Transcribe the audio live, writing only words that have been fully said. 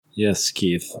Yes,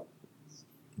 Keith.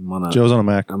 Joe's on a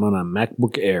Mac. I'm on a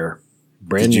MacBook Air.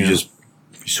 Brand Did new.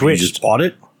 you just bought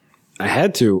it? I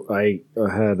had to. I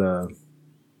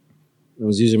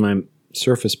was using my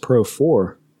Surface Pro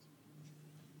 4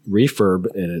 refurb,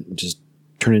 and it just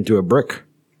turned into a brick.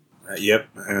 Yep.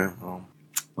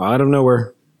 Out of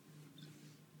nowhere.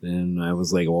 And I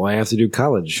was like, well, I have to do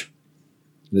college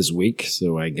this week,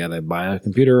 so I got to buy a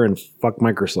computer and fuck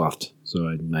Microsoft. So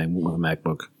I went with a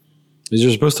MacBook. These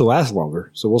are supposed to last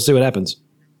longer, so we'll see what happens.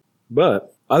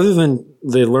 But other than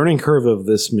the learning curve of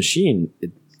this machine,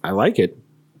 I like it.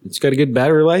 It's got a good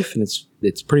battery life, and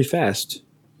it's pretty fast.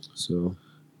 So,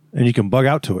 and you can bug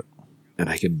out to it. And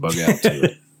I can bug out to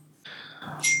it.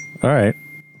 All right.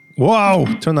 Whoa!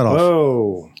 Turn that off.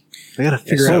 Whoa! I gotta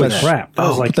figure out that crap. I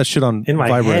was like, put that shit on in my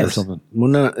vibrate head or something. Well,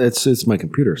 no, it's my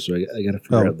computer, so I got to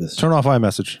figure out this. Turn off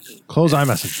iMessage. Close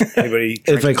iMessage. Anybody?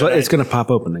 It's going to pop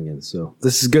open again. So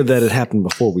this is good that it happened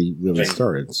before we really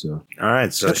started. So All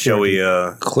right. So shall we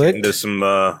click into some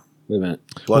Wait a minute.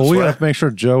 blood Well, we sweat? have to make sure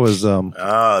Joe is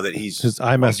that he's his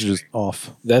iMessage is off.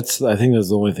 I think that's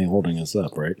the only thing holding us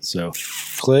up, right? So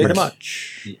click pretty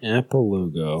much. the Apple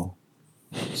logo,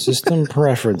 system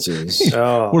preferences.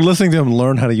 oh, We're listening to him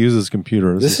learn how to use his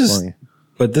computer. This is funny.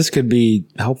 But this could be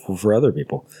helpful for other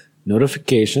people.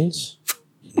 Notifications.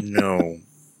 No.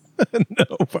 No,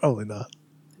 probably not.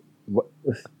 What?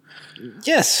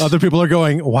 Yes. Other people are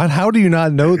going, what? How do you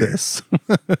not know this?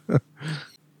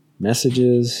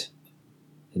 Messages,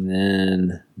 and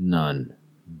then none.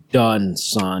 Done,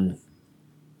 son.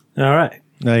 all right.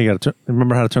 Now you got to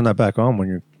remember how to turn that back on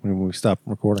when we stop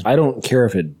recording. I don't care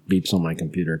if it beeps on my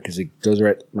computer because it goes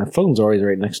right. My phone's always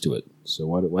right next to it. So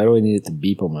why do I need it to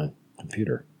beep on my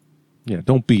computer? Yeah,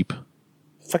 don't beep.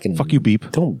 Fucking Fuck you, beep.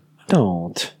 Don't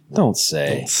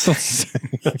say.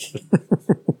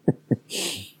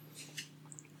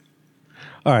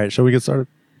 All right, shall we get started?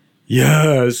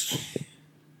 Yes.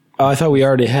 Oh, I thought we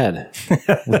already had.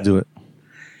 Let's do it.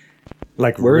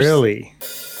 Like Where's- really?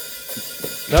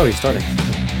 Oh, he's starting.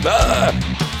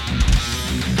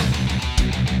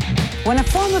 When a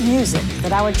form of music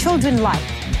that our children like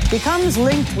becomes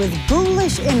linked with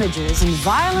ghoulish images and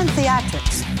violent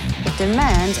theatrics, it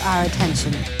demands our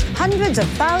attention. Hundreds of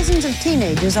thousands of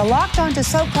teenagers are locked onto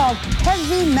so-called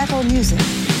heavy metal music.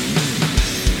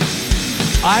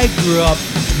 I grew up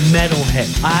metalhead.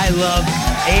 I love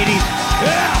 80s.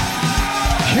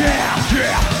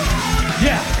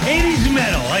 Yeah, 80s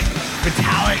metal, like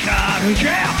Metallica.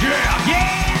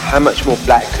 Yeah. How much more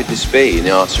black could this be? And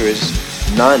the answer is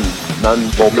none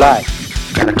more black.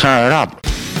 Gotta turn it up.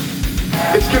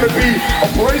 It's going to be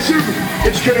abrasive.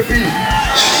 It's going to be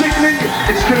sickening.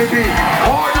 It's going to be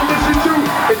hard to listen to.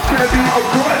 It's going to be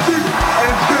aggressive. And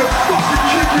it's going to fucking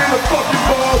kick you in the fucking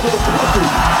balls of the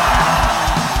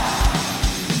pussy.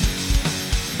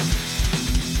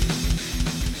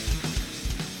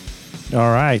 All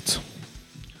right.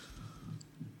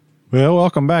 Well,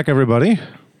 welcome back, everybody.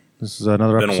 This is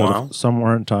another Been a episode while. of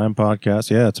Somewhere in Time podcast.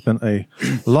 Yeah, it's been a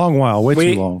long while, way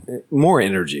too long. More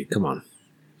energy. Come on.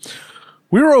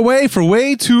 We were away for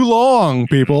way too long,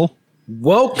 people.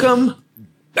 Welcome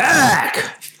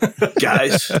back,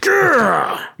 Guys.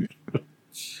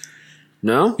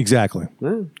 No? Exactly.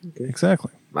 No? Okay.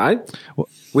 Exactly.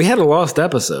 We had a lost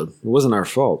episode. It wasn't our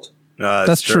fault.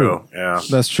 That's true. Yeah.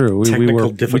 That's true. We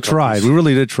Technical tried. We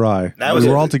really did try. That We was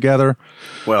were it. all together.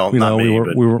 Well, You not know, me,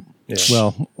 but we were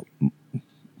well.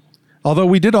 Although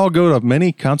we did all go to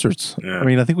many concerts. Yeah. I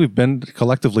mean, I think we've been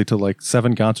collectively to like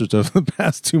 7 concerts over the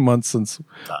past 2 months since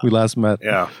we last met.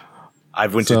 yeah. I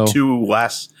went So- to 2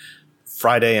 last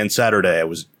Friday and Saturday. I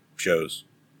was shows.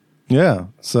 Yeah.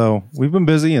 So we've been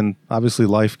busy, and obviously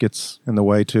life gets in the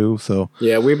way too. So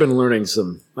Yeah, we've been learning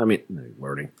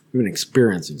We've been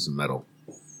experiencing some metal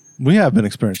we have been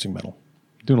experiencing metal,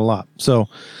 doing a lot. So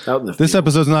out in the this field.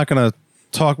 episode's not going to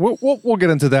talk. We'll get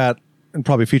into that in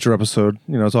probably a future episode.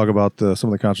 You know, talk about some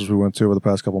of the concerts we went to over the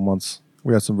past couple months.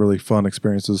 We had some really fun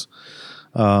experiences.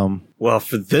 Well,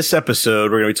 for this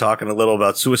episode, we're going to be talking a little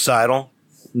about Suicidal,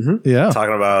 Yeah.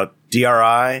 talking about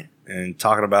DRI, and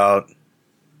talking about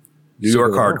New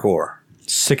York hardcore.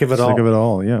 Sick of it Sick all. of it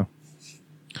all, yeah.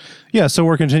 Yeah, so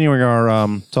we're continuing our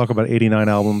talk about 89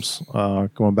 albums,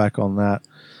 going back on that.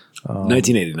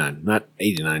 1989, not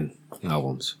 89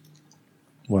 albums.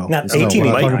 Well, Not no, we're 18,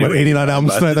 not might talking do about 89, 89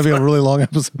 albums tonight. That'd be a really long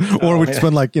episode. Or we'd yeah.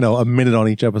 spend like, a minute on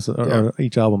each episode or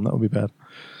each album. That would be bad.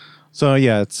 So,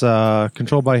 yeah, it's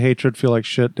Controlled by Hatred, Feel Like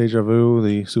Shit, Deja Vu,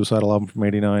 the Suicidal album from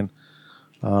 89.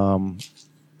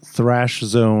 Thrash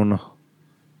Zone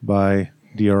by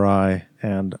DRI,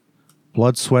 and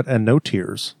Blood, Sweat, and No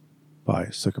Tears by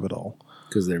Sick of It All.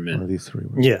 Because they're One of men. these three.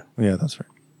 Yeah. Yeah, that's right.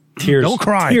 Tears. Don't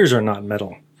cry. Tears are not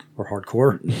metal or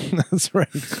hardcore. That's right.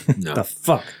 No. The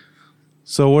fuck?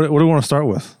 So what do we want to start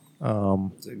with?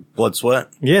 Blood, Sweat.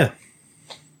 Yeah.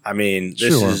 I mean,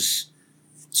 this Sure. is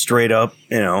straight up,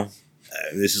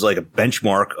 this is like a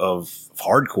benchmark of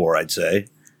hardcore, I'd say.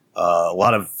 A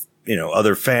lot of,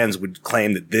 other fans would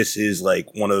claim that this is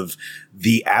like one of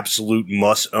the absolute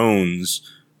must-owns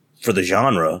for the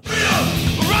genre.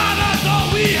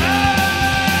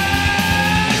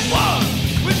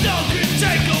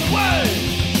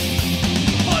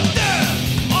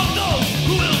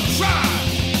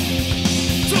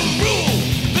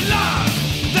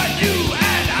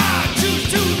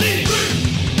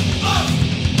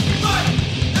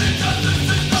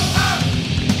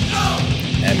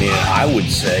 I mean, I would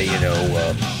say,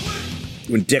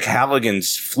 when Dick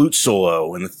Halligan's flute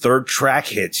solo and the third track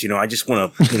hits, I just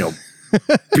want to,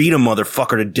 beat a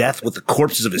motherfucker to death with the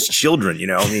corpses of his children,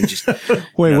 I mean, just...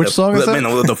 Wait, which song is that?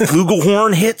 The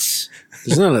flugelhorn hits?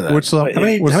 There's none of that. Which song? How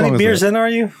many beers in are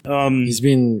you? He's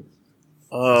being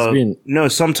No,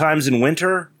 Sometimes in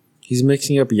Winter. he's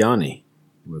mixing up Yanni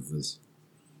with this.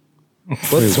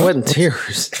 Blood, Sweat, and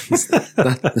Tears. It's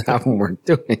not the album we're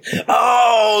doing.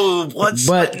 Oh, what's...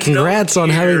 But congrats on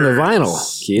having the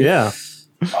vinyl, Keith. Yeah.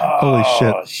 Holy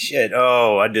shit. Oh, shit.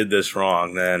 Oh, I did this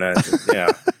wrong then.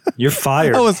 Yeah. You're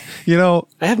fired. I was,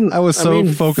 I was so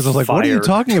focused. I was like, what are you Fired.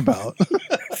 talking about?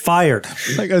 Fired.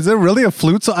 Like, is there really a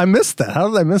flute song? I missed that. How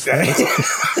did I miss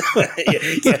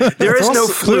that? Yeah, there is no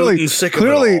flute in Sick of It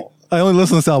Clearly, All. I only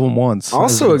listened to this album once.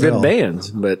 Also a as you good can tell.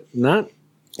 band, but not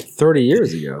 30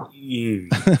 years ago.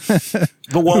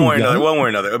 But one way or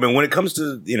another. I mean, when it comes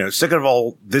to, Sick of It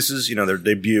All, this is, their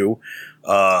debut.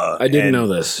 I didn't know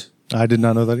this. I did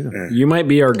not know that either. You might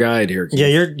be our guide here, Keith. Yeah,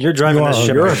 you're driving You this are.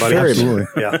 ship, You're a everybody. ferryman.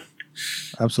 Absolutely. Yeah.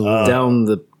 Absolutely. Down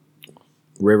the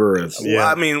river of Well,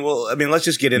 I mean, let's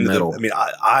just get into Metal.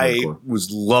 I Hardcore. was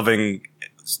loving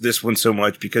this one so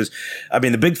much because, I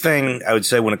mean, the big thing I would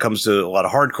say when it comes to a lot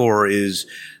of hardcore is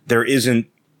there isn't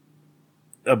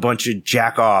a bunch of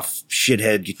jack-off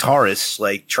shithead guitarists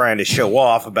like trying to show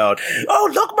off about, oh,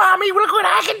 look, mommy, look what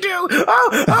I can do.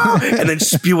 Oh, and then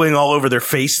spewing all over their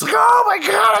face like, oh my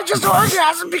God, I just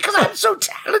orgasmed because I'm so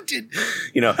talented.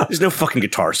 There's no fucking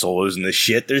guitar solos in this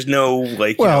shit. There's no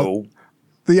The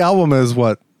album is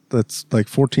what? That's like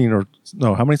 14 or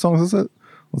no, how many songs is it?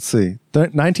 Let's see.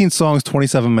 19 songs,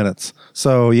 27 minutes.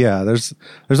 So yeah, there's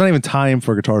not even time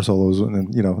for guitar solos,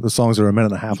 and the songs are a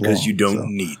minute and a half long. because you don't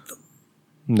need them.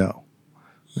 No.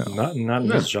 Not in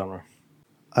this genre.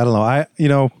 I don't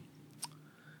know.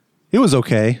 It was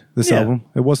okay, this Yeah. album.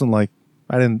 It wasn't like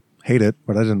I didn't hate it,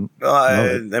 but I didn't love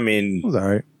it. I mean, It was all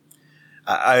right.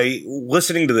 I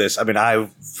listening to this, I mean, I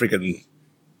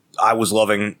was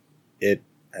loving it,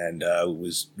 and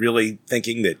was really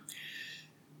thinking that,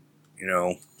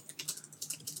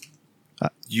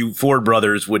 you Ford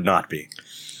brothers would not be.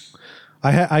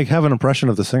 I have an impression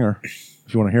of the singer,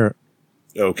 if you want to hear it.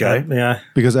 Okay. Yeah.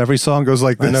 Because every song goes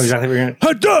like this. I know exactly what you're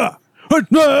going to...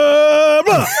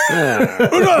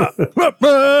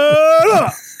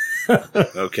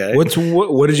 Okay.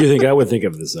 What did you think I would think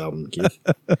of this album, Keith?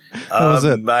 was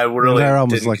it. I really The entire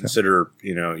album was didn't like that. consider,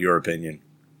 your opinion.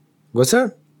 What's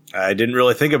that? I didn't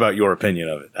really think about your opinion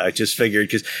of it. I just figured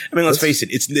because, I mean, let's face it.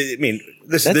 This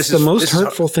That's the most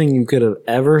hurtful thing you could have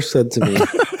ever said to me.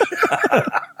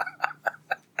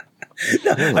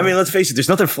 I mean, let's face it. There's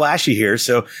nothing flashy here.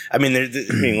 So, I mean,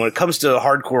 when it comes to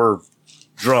hardcore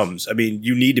drums, I mean,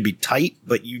 you need to be tight,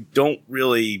 but you don't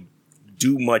really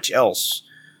do much else.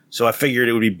 So I figured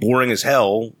it would be boring as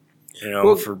hell,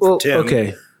 for Tim.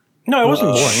 Okay. No, it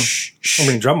wasn't boring. I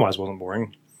mean, drum-wise wasn't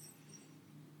boring.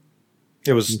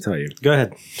 It was... Let me tell you, Go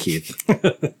ahead. Keith.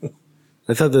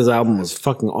 I thought this album was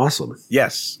fucking awesome.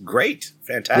 Yes, great,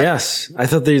 fantastic. Yes. I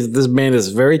thought this band is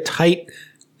very tight.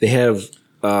 They have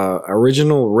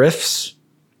original riffs.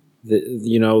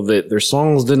 That their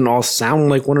songs didn't all sound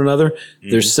like one another.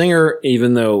 Their singer,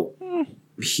 even though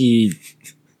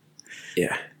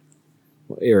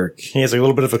Eric, He has a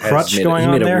little bit of a crutch made going he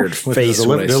on made a there weird with face his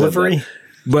when I said delivery. that.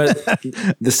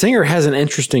 But the singer has an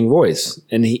interesting voice,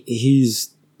 and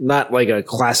he's not like a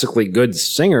classically good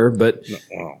singer. But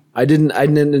I didn't. At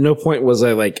no point was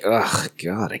I like, oh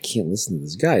God, I can't listen to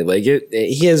this guy. Like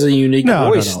he has a unique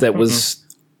voice that was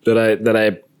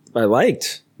that I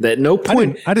liked. That no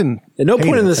point. I didn't. At no hate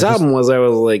point in it. this I just- album was I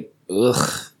was like, ugh.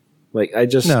 Like I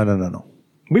just No.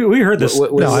 We heard this.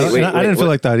 Wait, No, I didn't feel what?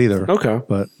 like that either. Okay.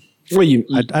 But Well, you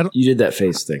I don't- you did that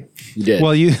face thing. You did.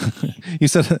 well, you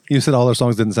said all their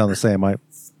songs didn't sound the same.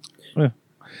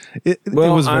 It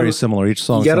was very similar. Each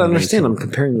song. You got to sounded very understand. I'm similar.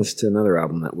 comparing this to another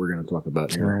album that we're going to talk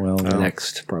about here Oh, well, no.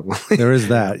 next, probably. There is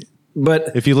that.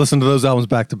 But If you listen to those albums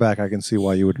back to back, I can see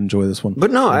why you would enjoy this one.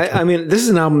 no, I mean, this is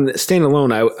an album that Stand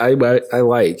Alone. I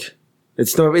like.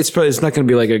 It's not going to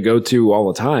be like a go to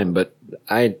all the time. But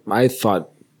I thought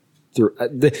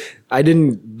I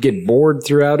didn't get bored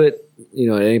throughout it.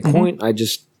 At any point, I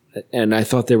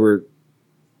thought they were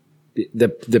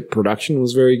the production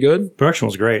was very good. Production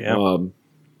was great. Yeah.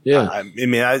 Yeah, I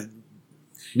mean,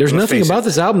 there's nothing about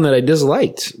this album that I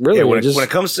disliked. Really, yeah, when it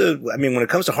comes to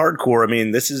hardcore, I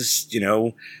mean, this is,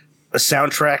 a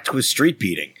soundtrack to a street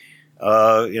beating.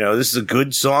 This is a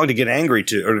good song to get angry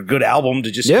to, or a good album to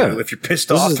just, if you're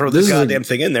pissed off, throw this goddamn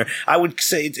thing in there. I would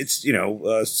say it's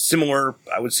similar,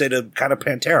 I would say, to kind of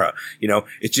Pantera.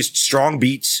 It's just strong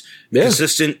beats,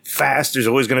 consistent, fast. There's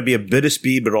always going to be a bit of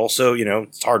speed, but also,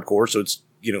 it's hardcore. So it's,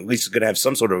 at least it's going to have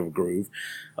some sort of a groove.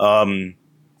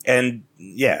 And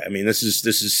yeah, I mean, this is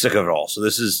Sick of It All. So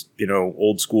this is,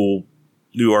 old school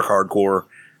New York hardcore.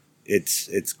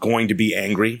 It's going to be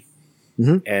angry.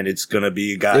 Mm-hmm. And it's going to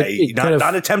be a guy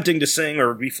not attempting to sing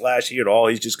or be flashy at all.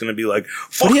 He's just going to be like,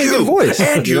 fuck you. He had a good voice.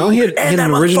 And you. He had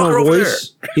an original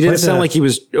voice. He didn't sound like he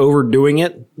was overdoing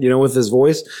it, with his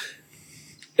voice.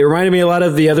 It reminded me a lot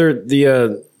of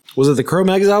was it the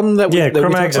Cro-Mags album that we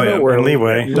Cro-Mags and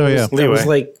Leeway. Oh, yeah. Leeway. Was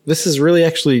like, this is really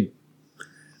actually...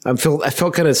 I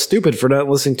felt kind of stupid for not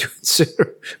listening to it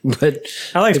sooner, but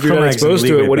I like if you're not exposed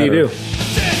to it, what do you do? This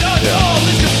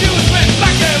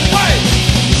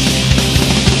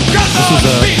is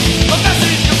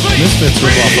Misfits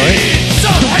ripoff, right?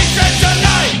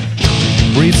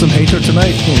 Breathe Some Hatred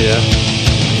Tonight? Yeah.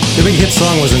 The big hit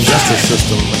song was Injustice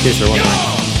System, in case you're wondering.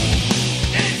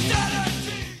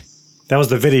 That was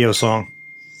the video song.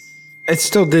 It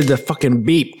still did the fucking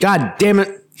beep. God damn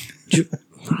it.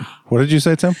 What did you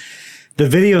say, Tim? The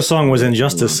video song was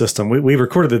Injustice System. We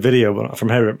recorded the video from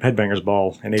Headbangers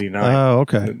Ball in '89. Oh,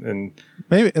 okay. And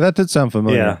maybe that did sound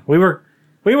familiar. Yeah, we were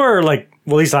like,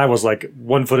 well, at least I was like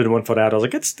 1 foot in, 1 foot out. I was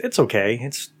like, it's okay.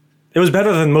 It was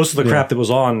better than most of the crap that was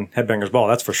on Headbangers Ball.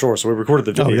 That's for sure. So we recorded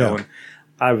the video,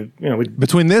 and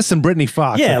between this and Britney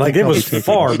Fox, it was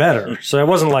far better. So it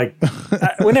wasn't like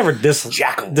we never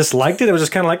disliked it. It was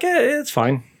just kind of like, it's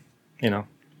fine,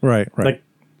 Right. Like.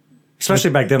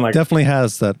 Especially back then, like definitely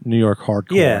has that New York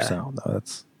hardcore sound. Though.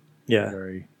 That's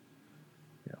very.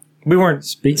 Yeah. We weren't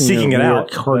seeking it out.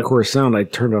 Hardcore sound. I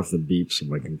turned off the beeps on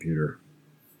my computer.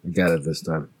 I got it this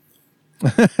time.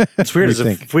 It's weird.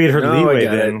 If we had heard Leeway,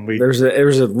 then there's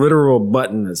a literal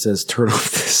button that says "turn off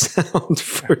the sound"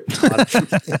 for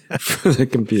the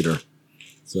computer.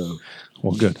 So,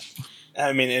 well, good.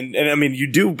 I mean, and I mean, you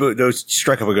do. But those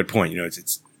strike up a good point.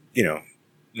 It's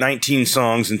 19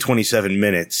 songs in 27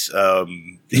 minutes.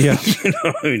 Yeah.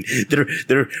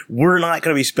 We're not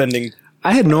going to be spending.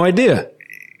 I had no idea.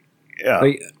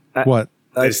 Yeah. What?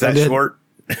 Is that short?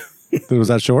 It was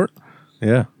that short?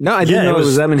 Yeah. No, I didn't know it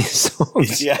was that many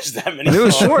songs. Yes, that many songs. It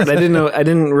was short. I didn't know. I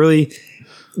didn't really,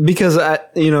 because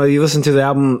you listen to the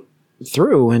album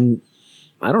through and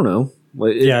I don't know.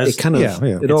 It kind of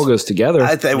it all goes together.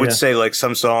 I would say like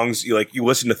some songs you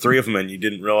listen to 3 of them and you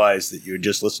didn't realize that you had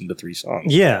just listened to 3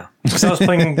 songs. Yeah, because I was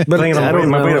playing on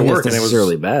my way to work and it was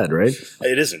necessarily bad, right?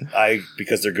 It isn't.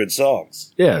 Because they're good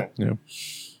songs. Yeah. It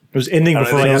was ending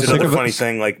before I was another funny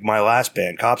thing. Like my last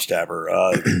band,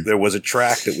 Copstabber, there was a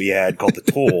track that we had called "The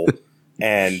Toll,"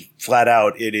 and flat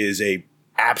out, it is a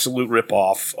absolute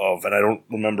ripoff of, and I don't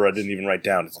remember. I didn't even write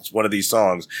down. It's one of these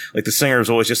songs. Like the singer was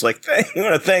always just like, "I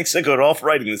want to thank Sick of It All for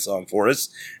writing this song for us."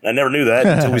 And I never knew that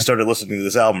until we started listening to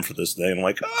this album for this thing. I'm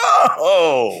like,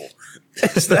 "Oh,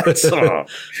 it's that song."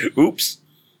 Oops.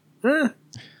 The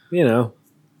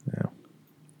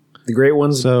great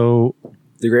ones. So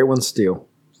the great ones steal.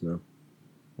 So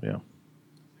yeah.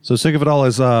 So Sick of It All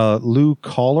is Lou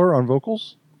Collar on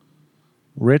vocals,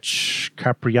 Rich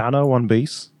Capriano on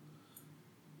bass,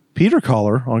 Peter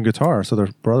Collar on guitar. So they're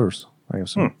brothers, I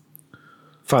assume.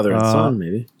 Father and son,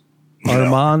 maybe.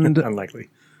 Armand unlikely.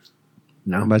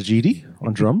 No. Majidi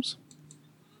on drums.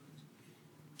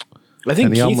 I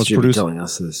think the album Keith should be telling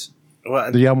us this.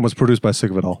 Well, the album was produced by Sick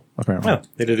of It All, apparently. Well,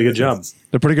 they did a good job.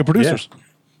 They're pretty good producers. Yeah.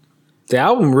 The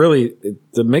album really,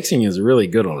 the mixing is really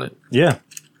good on it. Yeah.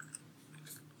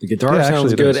 The guitar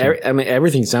sounds good.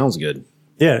 Everything sounds good.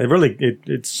 Yeah,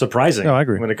 it's surprising. No, I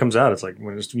agree. When it comes out, it's like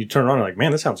when you turn it on, you're like,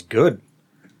 man, this sounds good.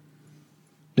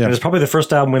 Yeah. And it's probably the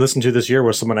first album we listened to this year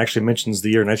where someone actually mentions the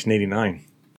year 1989.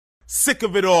 Sick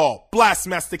of It All,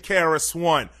 Blastmaster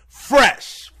KRS-One,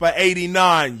 fresh for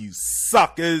 89, you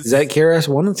suckers. Is that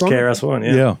KRS-One song? KRS-One,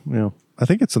 Yeah. I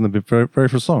think it's in the very, very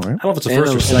first song, right? I don't know if it's the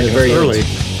first or second. Very early.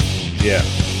 Yeah.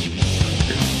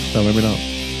 No, maybe not.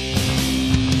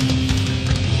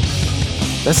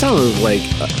 That sounded like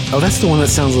that's the one that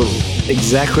sounds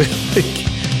exactly like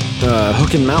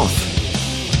Hook and Mouth.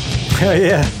 Oh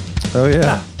yeah. Oh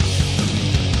yeah.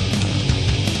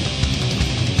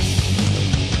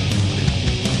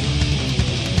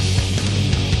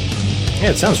 Yeah,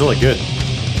 it sounds really good.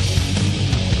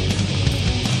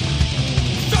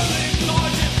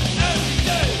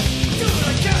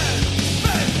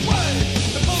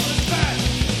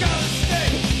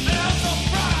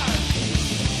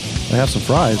 I have some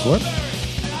fries. What?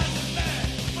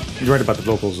 You're right about the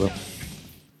vocals, though.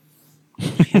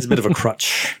 He's a bit of a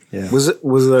crutch. Yeah. Was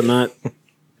that not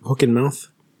Hook and Mouth?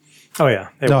 Oh yeah.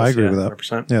 It No, was, I agree with that.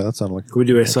 100%. Yeah, that sounded like. Can we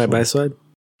do a side by side?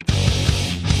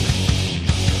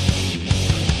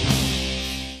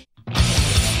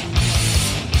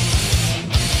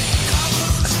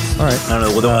 All right. I don't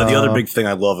know. Well, the other big thing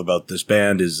I love about this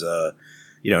band is,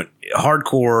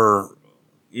 hardcore,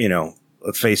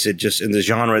 let's face it, just in the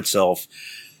genre itself,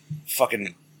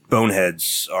 fucking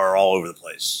boneheads are all over the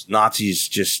place. Nazis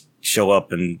just show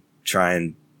up and try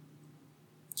and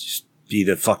just be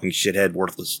the fucking shithead,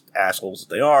 worthless assholes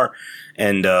that they are.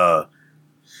 And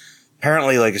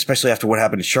apparently, like, especially after what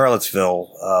happened in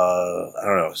Charlottesville, I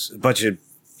don't know, a bunch of,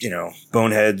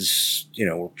 boneheads,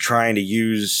 were trying to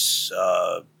use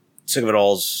Sick of It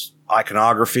All's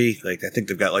iconography. Like, I think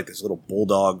they've got like this little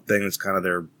bulldog thing that's kind of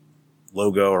their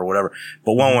logo or whatever.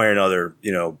 But one way or another,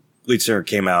 lead singer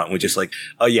came out and was just like,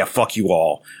 oh yeah, fuck you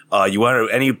all. You want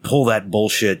to, any pull that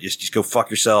bullshit, just go fuck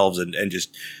yourselves and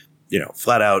just,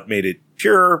 flat out made it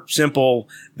pure, simple.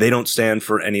 They don't stand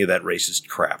for any of that racist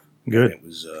crap. Good. And it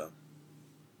was,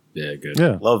 Yeah, good.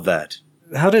 Yeah. love that.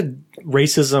 How did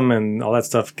racism and all that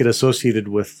stuff get associated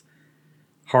with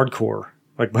hardcore?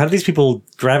 Like, how do these people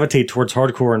gravitate towards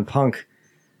hardcore and punk?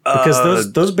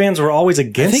 Because those bands were always I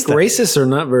against think that. racists are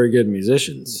not very good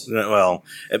musicians. Well,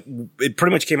 it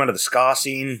pretty much came out of the ska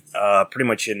scene, pretty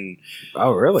much in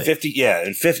Oh, really? 50, yeah,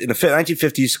 in the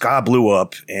 1950s, ska blew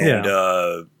up,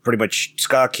 and pretty much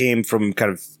ska came from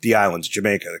kind of the islands,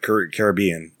 Jamaica, the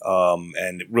Caribbean,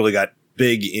 and it really got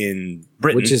big in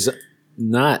Britain. Which is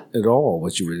not at all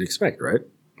what you would expect, right?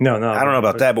 No. I don't know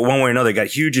about that, but one way or another, it got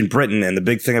huge in Britain, and the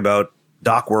big thing about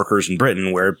dock workers in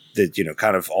Britain, where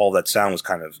kind of all that sound was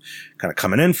kind of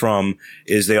coming in from,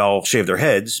 is they all shaved their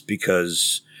heads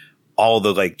because all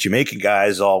the like Jamaican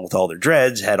guys, all with all their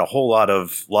dreads, had a whole lot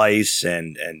of lice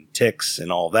and ticks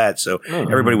and all that. So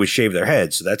everybody would shave their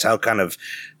heads. So that's how kind of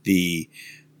the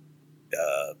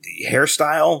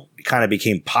hairstyle kind of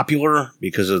became popular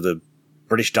because of the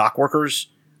British dock workers.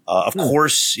 Of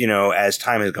course, as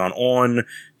time has gone on,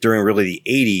 during really the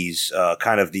 80s,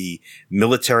 kind of the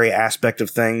military aspect of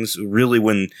things, really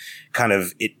when kind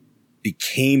of it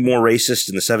became more racist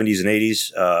in the 70s and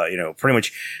 80s, pretty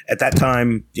much at that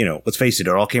time, let's face it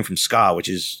all came from ska, which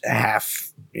is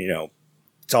half,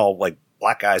 it's all like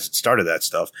black guys that started that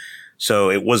stuff. So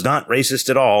it was not racist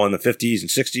at all in the 50s and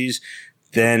 60s.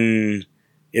 Then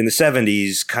in the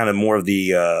 70s, kind of more of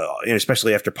the,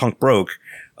 especially after punk broke,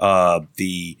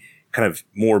 the kind of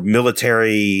more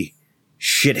military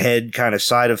shithead kind of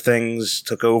side of things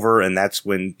took over. And that's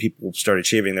when people started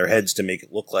shaving their heads to make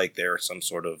it look like they're some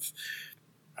sort of,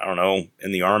 I don't know,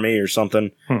 in the army or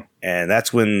something. And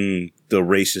that's when the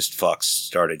racist fucks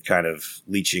started kind of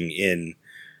leeching in.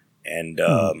 And,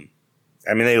 I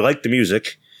mean, they liked the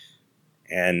music.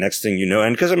 And next thing you know,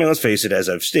 and because, I mean, let's face it, as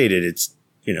I've stated, it's,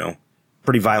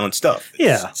 pretty violent stuff.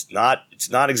 It's not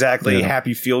exactly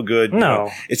happy, feel good. No.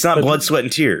 It's not blood, sweat,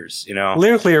 and tears,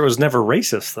 Lyrically, it was never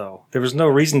racist, though. There was no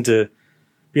reason to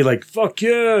be like, fuck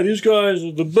yeah, these guys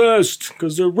are the best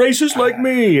because they're racist like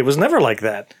me. It was never like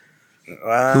that.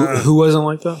 Who wasn't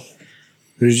like that?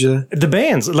 Who did you say? The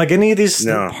bands, like any of these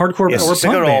hardcore or Sick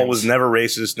punk of It All bands. was never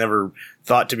racist, never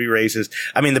thought to be racist.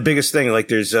 I mean, the biggest thing, like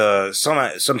there's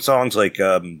some songs like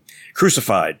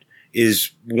Crucified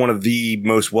is one of the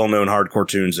most well-known hardcore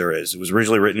tunes there is. It was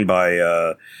originally written by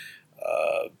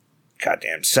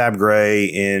Sab Gray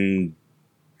in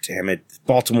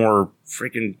Baltimore.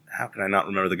 Freaking, how can I not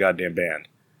remember the goddamn band?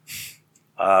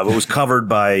 But it was covered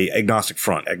by Agnostic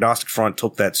Front. Agnostic Front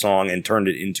took that song and turned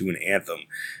it into an anthem.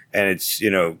 And it's,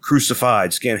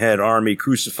 crucified, skinhead army,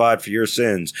 crucified for your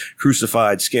sins,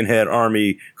 crucified, skinhead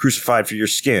army, crucified for your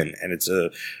skin. And it's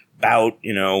about,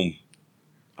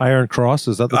 Iron Cross,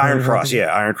 is that the Iron Cross? Yeah,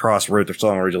 Iron Cross wrote the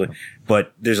song originally.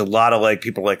 But there's a lot of like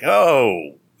people like,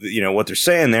 oh, what they're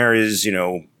saying there is,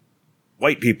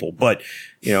 white people. But,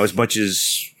 as much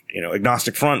as,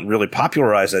 Agnostic Front really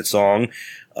popularized that song,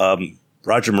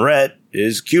 Roger Moret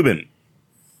is Cuban.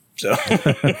 So,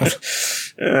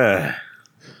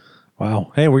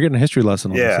 Wow. Hey, we're getting a history lesson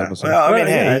on this Yeah. episode. Well, I mean,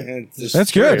 Yeah. hey, just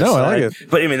That's good. curious, No, I like right? it.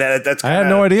 But I mean, that's I had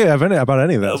no idea about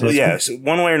any of that. So Well, it's yeah, cool. so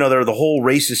one way or another, the whole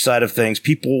racist side of things,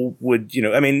 people would,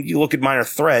 I mean, you look at Minor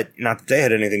Threat, not that they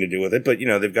had anything to do with it, but,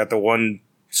 they've got the one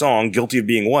song, Guilty of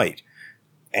Being White.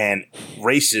 And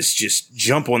racists just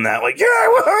jump on that like, yeah,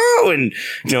 woohoo! And,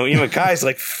 Ian MacKay's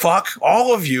like, fuck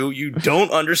all of you. You don't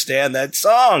understand that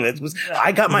song.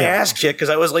 I got my ass kicked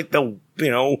because I was like the,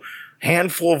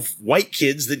 handful of white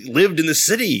kids that lived in the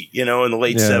city, in the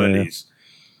late 70s.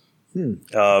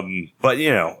 But, one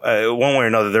way or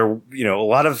another,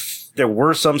 there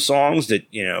were some songs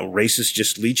that, racists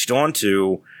just leached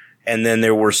onto. And then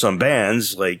there were some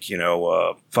bands like,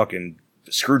 fucking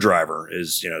Screwdriver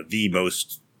is, the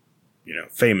most,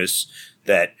 famous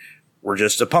that were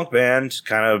just a punk band,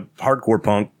 kind of hardcore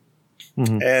punk.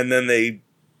 Mm-hmm. And then they,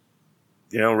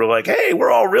 were like, hey, we're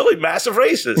all really massive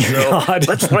racists. So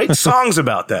let's write songs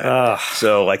about that.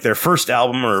 So like their first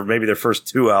album or maybe their first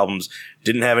two albums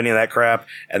didn't have any of that crap.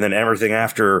 And then everything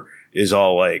after is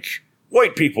all like,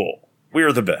 white people,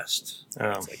 we're the best.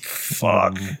 It's like,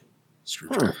 fuck.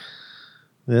 Screwdriver.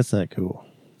 That's not cool.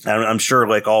 I'm sure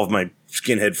like all of my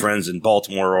skinhead friends in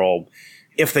Baltimore are all,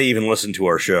 if they even listen to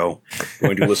our show,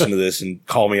 going to listen to this and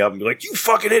call me up and be like, you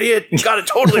fucking idiot, you got it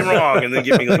totally wrong. And then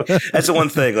give me like, that's the one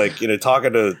thing, like, talk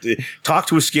to a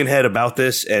skinhead about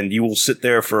this and you will sit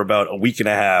there for about a week and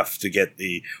a half to get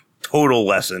the total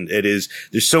lesson. There's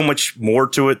so much more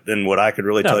to it than what I could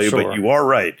really tell you, but you are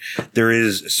right. There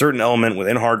is a certain element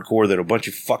within hardcore that a bunch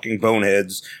of fucking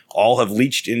boneheads all have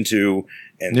leached into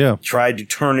and tried to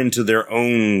turn into their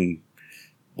own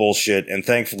bullshit. And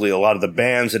thankfully, a lot of the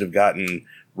bands that have gotten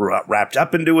wrapped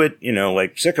up into it,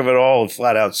 like Sick of It All, and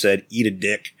flat out said, eat a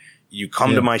dick. You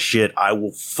come to my shit, I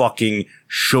will fucking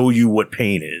show you what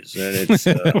pain is. And it's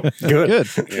good.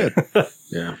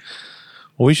 Yeah.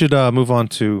 Well, we should move on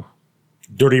to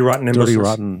Dirty Rotten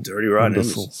Imbeciles. Dirty Rotten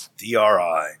Imbeciles.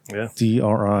 DRI. Yeah.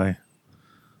 DRI.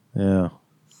 Yeah.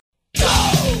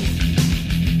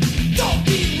 Don't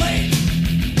be late.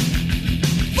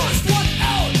 First one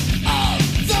out of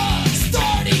the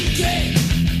starting gate.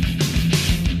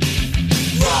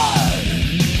 Run.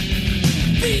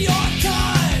 Be on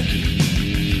time.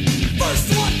 First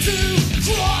one to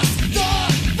cross the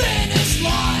finish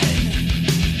line.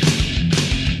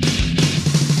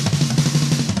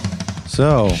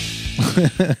 So,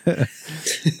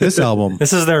 this album.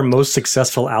 This is their most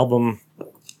successful album,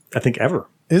 I think, ever.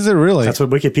 Is it really? That's what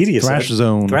Wikipedia said. Thrash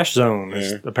Zone. Thrash Zone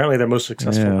is apparently their most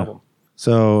successful album.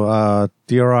 So,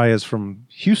 DRI is from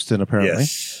Houston, apparently.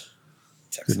 Yes.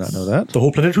 Did not know that. The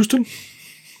whole planet Houston?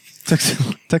 Texas?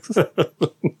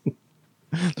 The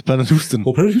planet Houston.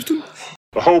 Whole planet Houston?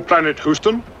 The whole planet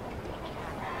Houston?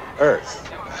 Earth.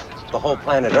 The whole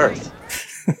planet Earth.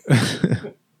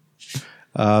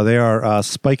 They are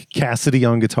Spike Cassidy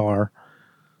on guitar,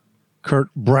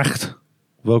 Kurt Brecht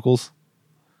vocals,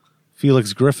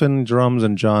 Felix Griffin drums,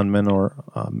 and John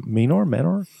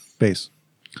Menor bass.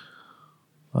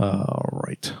 All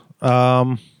right.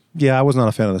 Yeah, I was not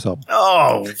a fan of this album.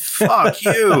 Oh, fuck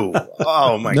you.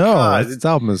 Oh, my God. No, this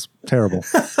album is terrible.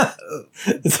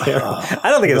 It's terrible.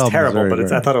 I don't think it's terrible,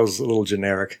 but I thought it was a little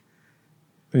generic.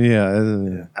 Yeah.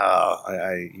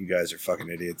 You guys are fucking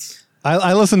idiots.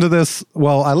 I listened to this.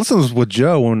 Well, I listened to this with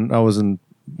Joe when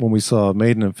we saw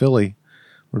Maiden in Philly.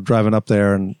 We're driving up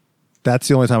there, and that's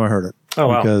the only time I heard it. Oh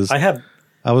wow! Because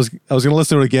I was going to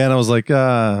listen to it again. I was like,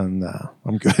 no,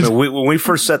 I'm good. So when we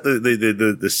first set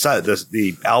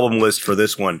the album list for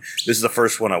this one, this is the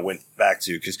first one I went back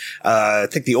to because I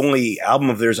think the only album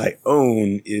of theirs I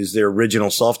own is their original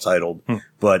self-titled.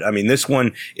 But I mean, this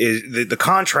one is the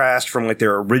contrast from like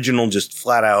their original, just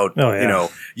flat out. Oh, yeah.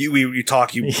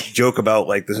 You joke about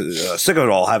like the Sick of It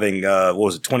All having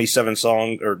 27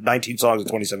 songs or 19 songs in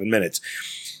 27 minutes.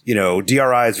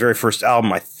 DRI's very first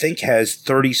album, I think, has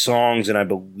 30 songs and I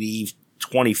believe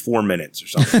 24 minutes or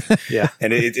something. Yeah.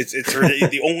 And it's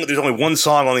there's only one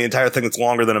song on the entire thing that's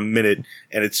longer than a minute,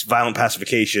 and it's Violent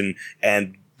Pacification,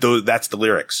 and that's the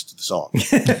lyrics to the song.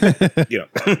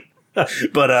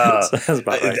 But That's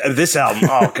about right. This album,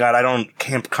 oh God,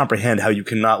 can't comprehend how you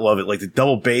cannot love it. Like the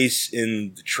double bass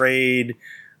in the trade.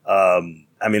 I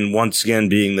mean, once again,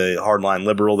 being the hardline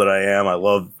liberal that I am, I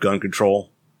love Gun Control.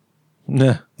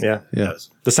 Yeah.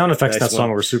 The sound effects in that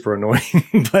song were super annoying,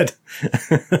 but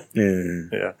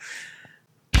yeah.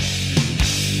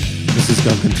 This is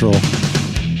Gun Control.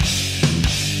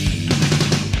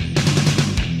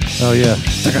 Oh yeah.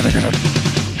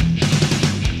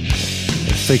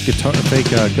 Fake guitar, fake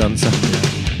gun sound. Yeah.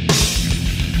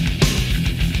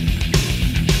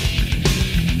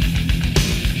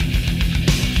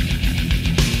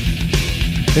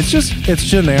 It's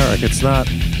generic. It's not.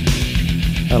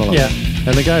 I don't know. Yeah.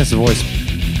 And the guy's voice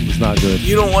was not good.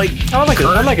 You don't like?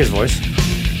 I like his voice.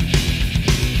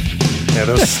 Yeah,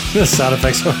 those sound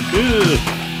effects.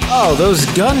 Oh, those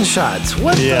gunshots.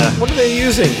 What? Yeah. What are they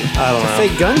using? I don't know.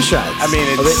 Fake gunshots. I mean,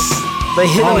 they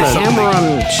hit probably a hammer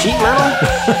something. on sheet metal.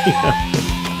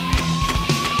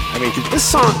 I mean, This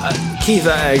song, Keith,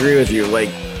 I agree with you. Like,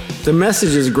 the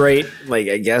message is great. Like,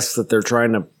 I guess that they're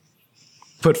trying to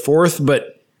put forth,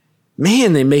 but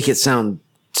man, they make it sound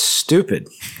stupid.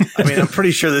 I mean, I'm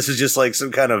pretty sure this is just like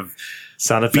some kind of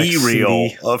sound effects B-reel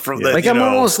CD. from Yeah. the. Like, I'm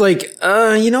almost like,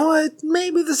 you know what?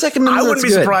 Maybe the second I minute's wouldn't be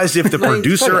good. surprised if the Like,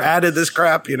 producer fuck it. added this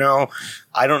crap. I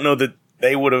don't know that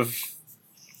they would have.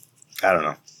 I don't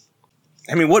know.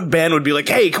 I mean, what band would be like,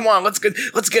 "Hey, come on, let's get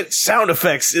sound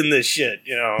effects in this shit,"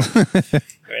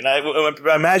 And I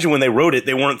imagine when they wrote it,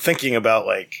 they weren't thinking about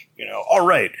all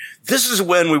right, this is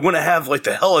when we want to have like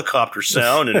the helicopter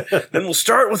sound, and then we'll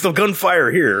start with the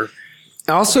gunfire here.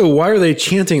 Also, why are they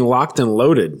chanting "locked and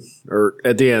loaded"? Or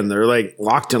at the end, they're like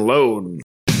 "locked and load."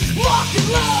 Lock and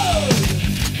load.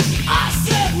 I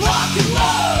said lock and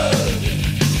load.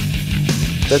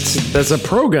 That's a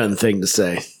pro gun thing to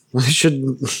say.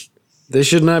 They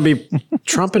should not be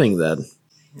trumpeting that.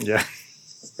 Yeah.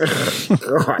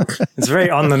 It's very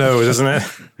on the nose, isn't it?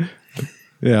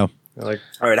 Yeah. All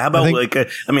right, how about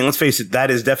let's face it,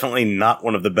 that is definitely not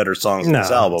one of the better songs on No,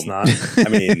 this album. it's not. I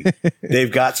mean,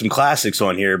 they've got some classics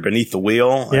on here, Beneath the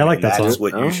Wheel. Yeah, I like that That song. is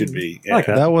what you should be. I like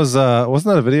that. That was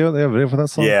wasn't that a video? They have a video for that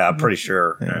song? Yeah, I'm pretty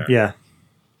sure. Yeah.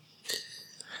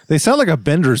 They sound like a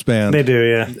Benders band. They do,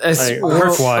 yeah. Like,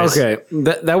 riff-wise. Okay,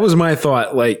 that was my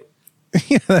thought. Like,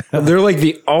 they're like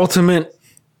the ultimate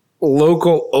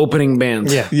local opening band.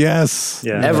 Yeah. Yes.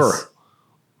 Yeah. Ever.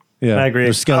 Yeah. I agree.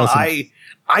 They're skeletons.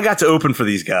 I got to open for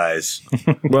these guys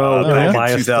Well, back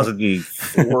yeah? in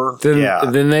 2004.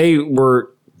 then they were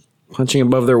punching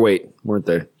above their weight, weren't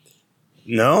they?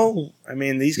 No, I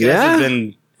mean these guys Yeah? have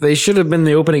been. They should have been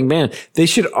the opening band. They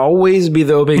should always be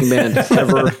the opening band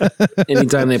ever,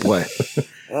 anytime they play.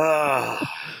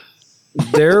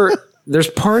 There's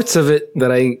parts of it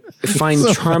that I find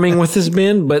charming with this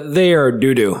band, but they are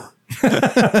doo-doo.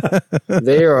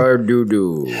 They are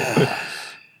doo-doo.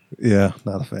 Yeah,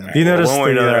 not a fan. You noticed one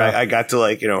way or the, another, I got to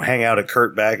hang out at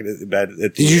Kurt back at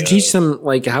Did you teach them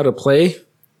like how to play?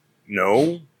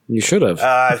 No. You should have.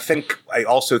 I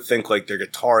also think like their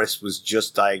guitarist was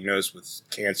just diagnosed with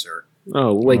cancer.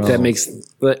 Oh, like that makes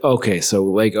okay. So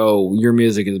like, oh, your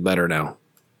music is better now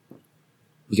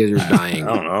because you're dying.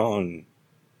 I don't know.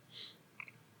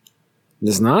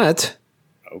 It's not.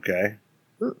 Okay.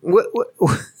 What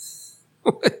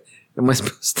am I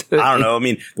supposed to? I don't know. I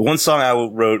mean, the one song I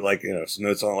wrote, some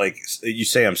notes on, like, You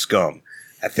Say I'm Scum.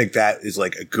 I think that is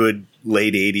like a good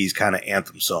late 80s kind of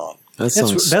anthem song. That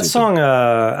song,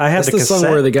 I had That's the cassette.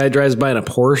 song where the guy drives by in a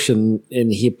Porsche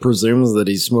and he presumes that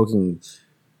he's smoking,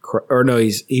 or no,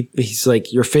 he's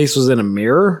like, your face was in a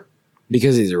mirror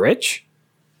because he's rich.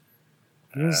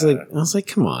 I was like,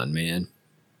 come on, man.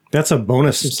 That's a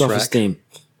bonus Some track self-esteem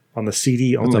on the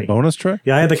CD That's only. a bonus track?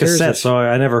 Yeah, I had the Who cares cassette, if- so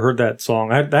I never heard that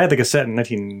song. I had the cassette in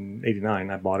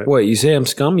 1989. I bought it. What, you say I'm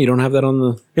scum? You don't have that on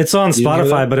the? It's on You didn't hear Spotify,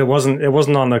 that? but it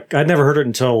wasn't on the. I'd never heard it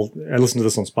until I listened to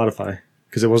this on Spotify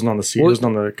because it wasn't on the CD. It wasn't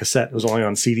on the cassette. It was only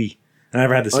on CD. And I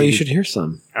never had the Oh, CD. you should hear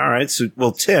some. All right. So,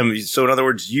 Tim, so in other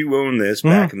words, you own this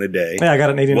back in the day. Yeah, I got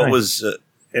it in 89. What was,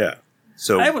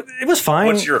 so it was fine.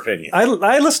 what's your opinion?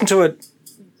 I listened to it.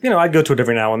 I'd go to it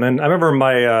every now and then. I remember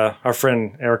our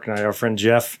friend Eric and our friend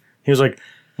Jeff, he was like,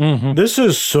 this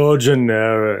is so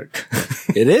generic.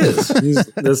 It is.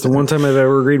 That's the one time I've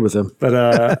ever agreed with him. But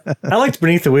I liked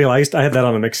Beneath the Wheel. I had that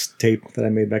on a mixtape that I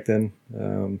made back then. I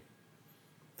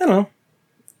don't know.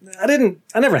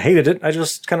 I never hated it. I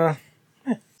just kind of.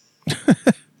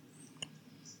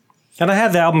 And I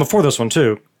had the album before this one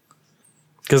too,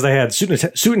 because they had Suit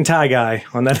and Tie Guy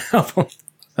on that album.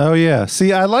 Oh yeah.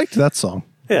 See, I liked that song.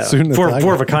 Yeah, Suit and Four Tie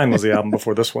Guy. of a Kind was the album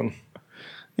before this one.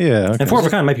 Yeah. Okay. And Four of a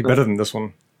Kind might be better than this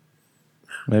one.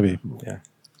 Maybe. Yeah.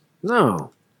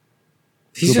 No.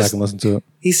 Go back and listen to it.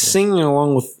 He's singing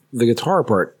along with the guitar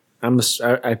part.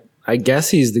 I guess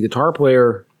he's the guitar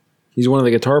player. He's one of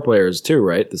the guitar players too,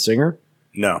 right? The singer?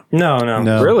 No.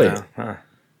 No. Really? No.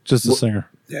 Just the singer.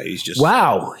 Yeah, he's just.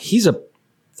 Wow. He's a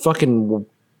fucking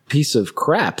piece of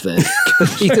crap then.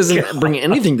 He doesn't bring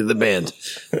anything to the band.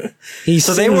 He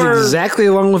So sings they were- exactly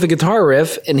along with the guitar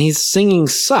riff, and his singing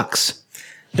sucks.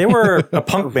 They were a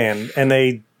punk band, and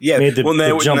they Yeah, made the, well,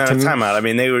 the jump to time out. I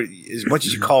mean, they were, as much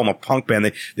as you call them a punk band,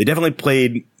 they definitely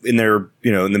played in their,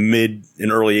 in the mid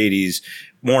and early 80s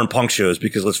more in punk shows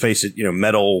because let's face it,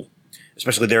 metal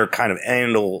especially their kind of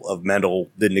angle of metal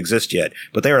didn't exist yet,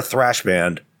 but they're a thrash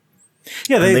band.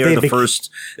 Yeah, they are the first.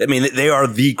 I mean, they are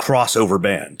the crossover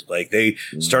band. Like they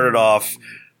started off,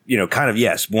 kind of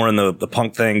more in the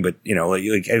punk thing, but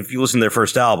like if you listen to their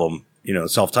first album,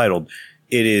 self-titled,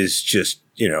 it is just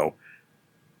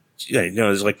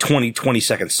there's like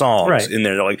 20-second songs in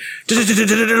there. They're like, Well, that's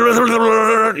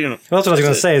what I was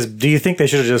going to say. Is do you think they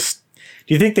should have just?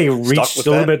 Do you think they reached a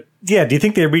little bit? Yeah. Do you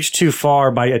think they reached too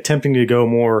far by attempting to go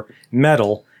more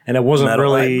metal? And it wasn't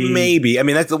really... Maybe. I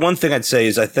mean, that's the one thing I'd say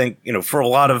is I think, for a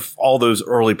lot of all those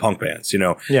early punk bands,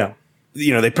 Yeah.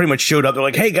 They pretty much showed up. They're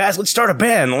like, hey, guys, let's start a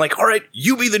band. I'm like, all right,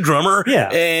 you be the drummer. Yeah.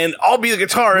 And I'll be the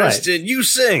guitarist and you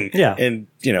sing. Yeah. And,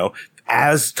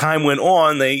 as time went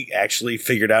on, they actually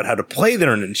figured out how to play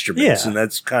their instruments. Yeah. And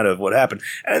that's kind of what happened.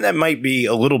 And that might be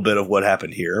a little bit of what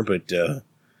happened here, but...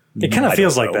 it kind of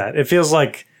feels like that. It feels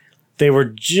like they were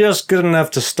just good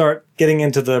enough to start getting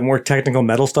into the more technical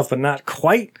metal stuff, but not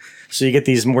quite. So you get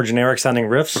these more generic sounding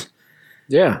riffs.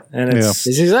 Yeah. And it's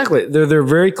exactly. They're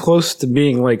very close to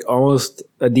being like almost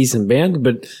a decent band,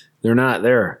 but they're not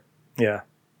there. Yeah.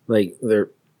 Like they're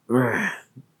I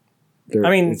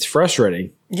mean, it's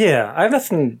frustrating. Yeah. I have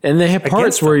nothing. And they have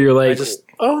parts where you're like, just,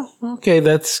 oh, okay,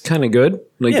 that's kind of good.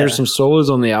 Like there's some solos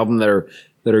on the album that are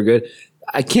good.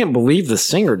 I can't believe the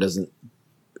singer doesn't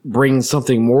bring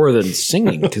something more than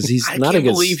singing because he's not a good. I can't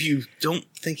believe you don't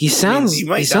think he sounds.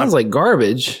 He sounds like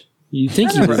garbage. You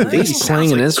think he was at least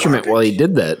playing an instrument while he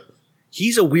did that?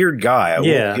 He's a weird guy.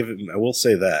 I will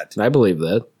say that. I believe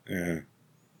that. Yeah.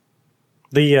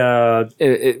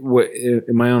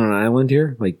 Am I on an island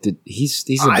here? Like, he's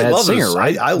a bad singer,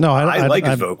 right? I like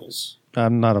his vocals.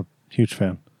 I'm not a huge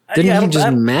fan. Didn't he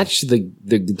just match the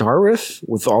guitar riff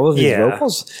with all of his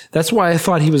vocals? That's why I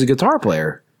thought he was a guitar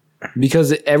player.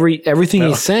 Because everything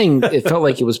he's saying, it felt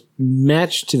like it was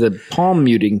matched to the palm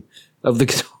muting of the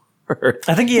guitar.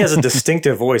 I think he has a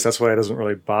distinctive voice. That's why it doesn't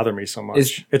really bother me so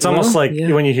much. It's almost like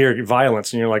when you hear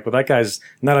Violence and you're like, well, that guy's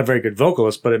not a very good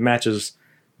vocalist, but it matches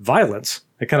Violence.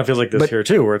 It kind of feels like this here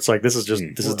too, where it's like, this is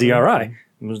DRI.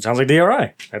 It sounds like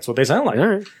DRI. That's what they sound like. All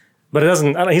right. But it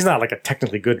doesn't. He's not like a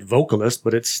technically good vocalist,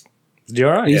 but it's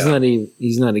DRI. He's not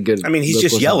a good. I mean, he's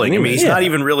just yelling. I mean, he's not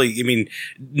even really. I mean,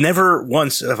 never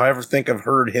once if I ever think I've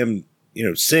heard him,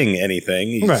 sing anything.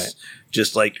 He's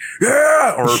just like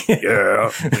or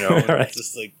right.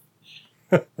 just like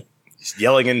just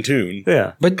yelling in tune.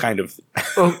 Yeah, but kind of.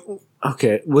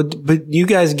 Okay, but you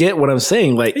guys get what I'm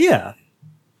saying, like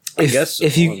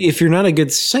If you're not a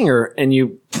good singer and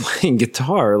you play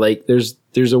guitar, like there's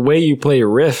a way you play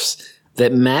riffs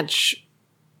that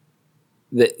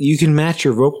you can match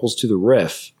your vocals to the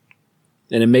riff,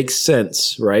 and it makes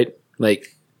sense, right?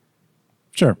 Like,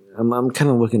 sure, I'm kind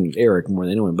of looking at Eric more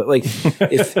than anyone, but like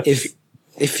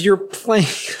if you're playing a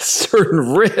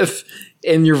certain riff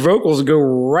and your vocals go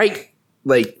right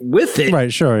like with it,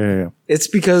 right? Sure, yeah. It's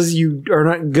because you are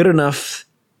not good enough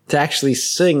to actually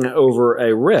sing over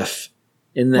a riff.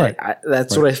 And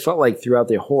that's what I felt like throughout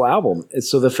the whole album. And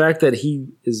so the fact that he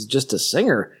is just a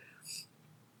singer,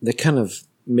 that kind of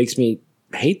makes me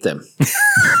hate them.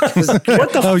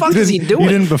 What the fuck is he doing? You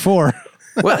didn't before.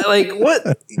 What?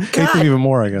 God, hate them even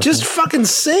more, I guess. Just fucking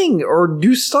sing or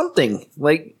do something.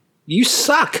 Like, you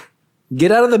suck.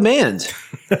 Get out of the band.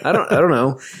 I don't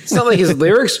know. It's not like his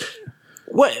lyrics.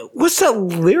 What's that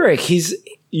lyric?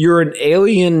 You're an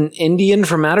alien Indian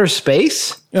from outer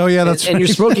space? Oh, yeah, that's and you're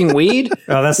smoking weed?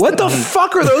 What the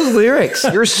fuck are those lyrics?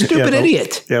 You're a stupid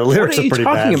idiot. Yeah, the lyrics what are you pretty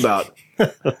talking bad. about?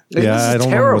 I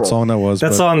don't remember what song that was.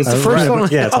 That's but on the first one on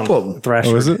the it's album. on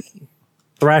Thrashard. Oh, is it?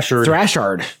 Thrashard.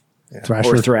 Thrashard.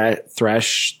 Or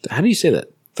thrash. How do you say that?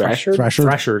 Thrashard?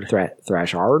 Thrashard.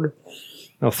 Thrashard?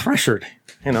 No, Thrashard.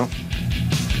 A boot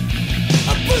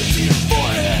to your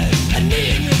forehead, a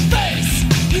knee in your face,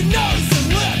 your nose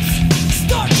and lips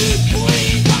start to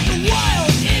bleed like a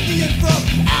wild Indian from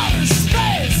outer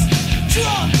space,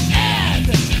 drunk and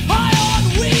high on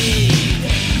weed.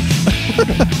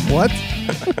 What?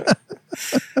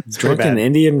 Drunken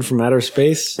Indian from outer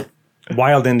space?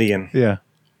 Wild Indian. Yeah.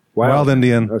 Wild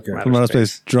Indian from outer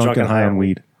space, drunk and high on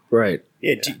weed. Right.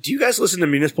 Yeah. Do you guys listen to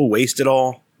Municipal Waste at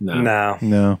all? No.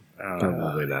 Don't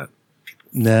believe that.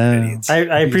 No.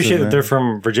 I appreciate that they're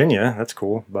from Virginia. That's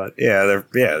cool. But they're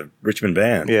Richmond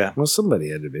band. Yeah. Well, somebody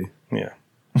had to be. Yeah.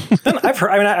 I've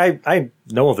heard. I mean, I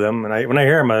know of them, and when I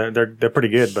hear them, they're pretty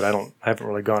good. But I haven't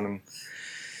really gone and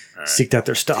seeked out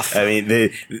their stuff. I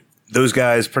mean, those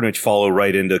guys pretty much follow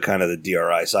right into kind of the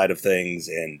DRI side of things,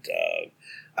 and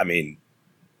I mean,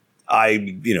 I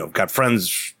got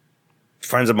friends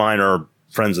of mine are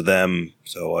friends of them,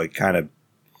 so I've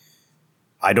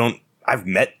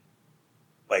met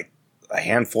like a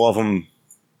handful of them.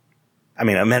 I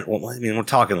mean, we're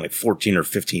talking like 14 or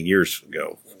 15 years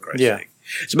ago. For Christ's sake.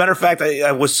 As a matter of fact,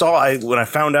 when I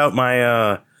found out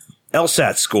my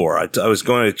LSAT score, I was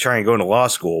going to try and go into law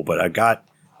school, but I got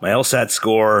my LSAT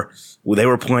score. Well, they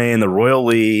were playing the Royal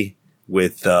Lee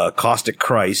with Caustic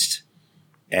Christ,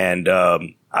 and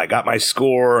I got my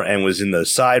score and was in the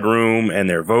side room, and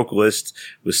their vocalist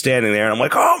was standing there, and I'm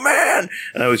like, oh man,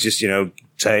 and I was just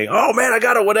saying, oh man, I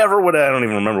got a whatever. I don't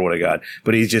even remember what I got,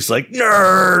 but he's just like,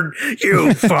 nerd,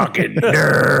 you fucking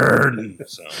nerd.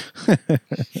 So.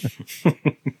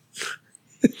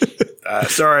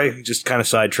 Sorry, just kind of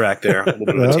sidetracked there, a little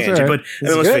bit of a tangent. Right.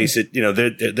 But let's face it,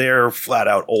 they're flat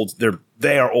out old.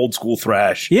 They are old school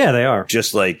thrash. Yeah, they are.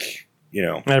 Just like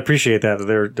I appreciate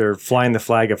that they're flying the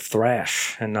flag of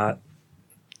thrash and not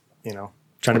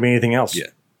trying to be anything else. Yeah,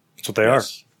 that's what they are.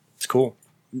 It's cool.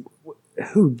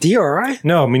 Who, DRI?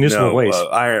 No, Municipal Waste.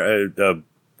 Not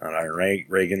Iron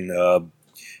Reagan.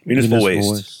 Municipal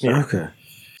Waste. Yeah. Okay.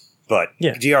 But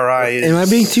DRI is. Am I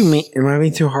being too mean? Am I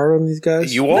being too hard on these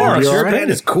guys? You are. Your band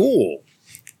is cool.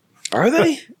 Are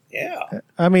they? Yeah.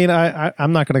 I mean,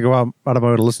 I'm not going to go out of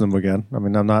my way to listen to them again. I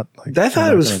mean, I'm not. Like, I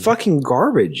thought it was fucking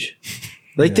garbage.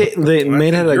 Like they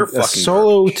made it a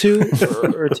solo too.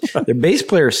 Or their bass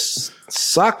player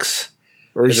sucks.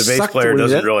 Or the bass player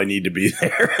doesn't really need to be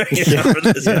there.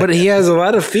 But he has a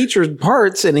lot of featured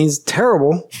parts, and he's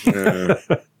terrible.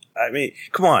 I mean,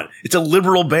 come on! It's a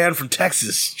liberal band from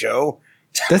Texas, Joe.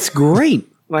 That's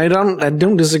great. I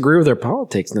don't disagree with their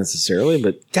politics necessarily,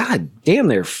 but god damn,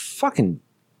 they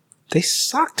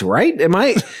sucked, right? Am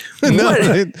I?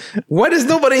 Why does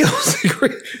nobody else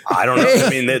agree? I don't know. I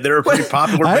mean, they're a pretty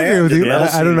popular band. I agree with you.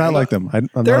 I do not like them. I'm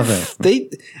not a fan.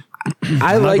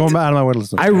 I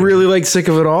really like Sick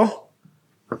of It All,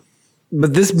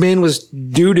 but this band was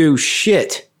doo-doo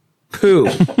shit. Poo.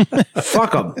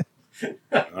 Fuck them.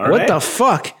 What the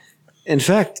fuck? In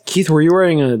fact, Keith, were you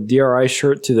wearing a DRI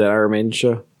shirt to that Iron Maiden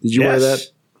show? Did you wear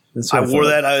that? I wore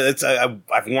that.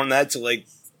 I've worn that to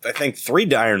I think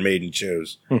 3 Iron Maiden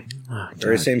shows.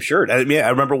 Very same shirt. I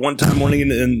remember one time morning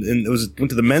and it went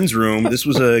to the men's room. This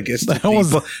was the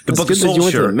Book of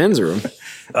Souls shirt. To the men's room.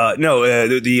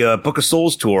 The Book of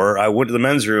Souls tour. I went to the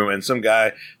men's room and some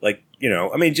guy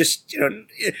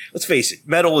let's face it,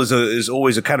 metal is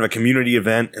always a kind of a community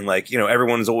event, and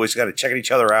everyone's always got to checking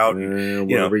each other out.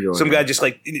 Some guy just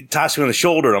tossed me on the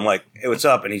shoulder, and I'm like, "Hey, what's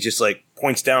up?" And he just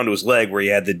points down to his leg where he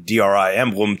had the DRI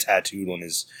emblem tattooed on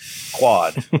his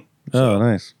quad. Oh,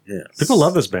 nice. Yeah, people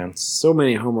love this band. So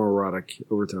many homoerotic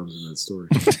overtones in that story.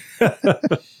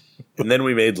 And then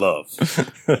we made love.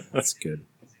 That's good.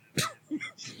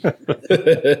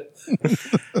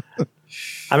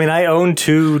 I mean, I own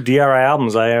 2 DRI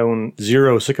albums. I own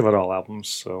 0 Sick of It All albums.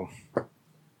 So,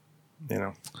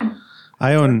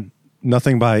 I own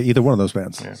nothing by either one of those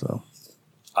bands. Yeah. So,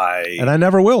 and I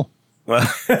never will. Well,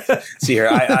 see here,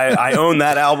 I own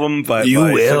that album, but Sick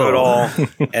of It All,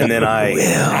 and then I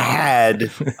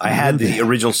had the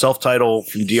original self-title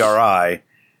from DRI,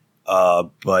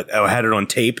 but I had it on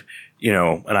tape,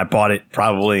 and I bought it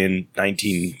probably in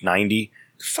 1990.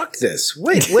 Fuck this.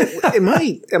 Wait, am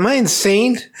I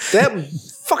insane? That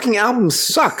fucking album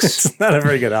sucks. It's not a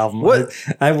very good album. What?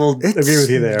 I will agree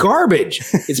with you there. Garbage.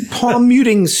 It's palm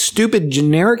muting, stupid,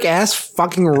 generic ass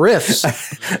fucking riffs.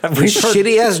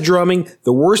 Shitty ass drumming,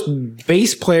 the worst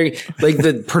bass player.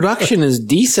 The production is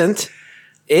decent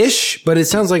ish, but it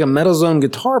sounds like a Metal Zone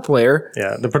guitar player.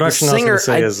 Yeah, the production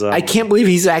I can't believe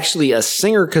he's actually a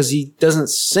singer because he doesn't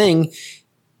sing.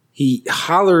 He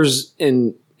hollers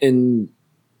in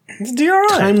it's DRI.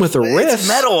 Time with a riff. It's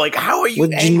metal. How are you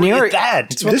angry at that?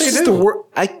 This is the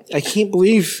I can't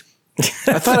believe.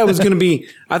 I thought I was going to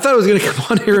come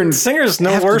on here and singers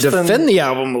defend the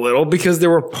album a little because there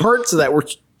were parts that were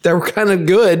kind of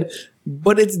good,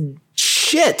 but it's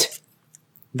shit.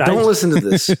 Don't listen to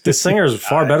this. The singer is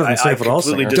far better than Sick of It All.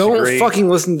 Don't fucking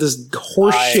listen to this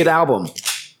horse shit album.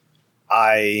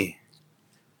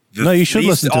 No, you should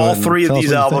listen to all 3 of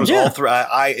these albums. Yeah. All 3.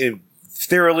 I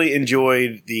thoroughly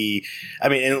enjoyed and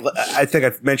I think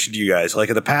I've mentioned to you guys,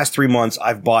 in the past 3 months,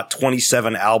 I've bought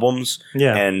 27 albums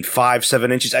and 5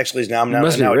 7-inches. Actually, I'm now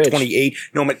at 28.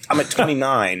 No, I'm at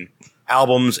 29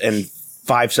 albums and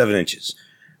 5 7-inches.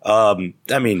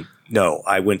 No,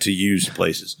 I went to used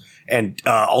places. And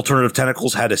Alternative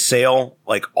Tentacles had a sale,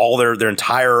 all their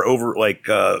entire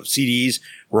CDs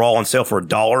were all on sale for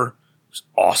 $1. It was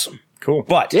awesome. Cool.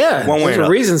 But there's a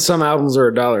reason some albums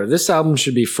are $1. This album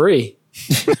should be free.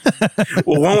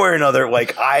 Well, one way or another,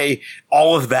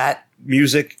 all of that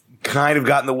music kind of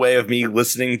got in the way of me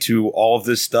listening to all of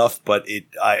this stuff, but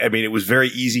I mean, it was very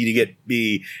easy to get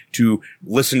me to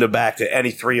listen back to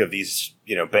any three of these,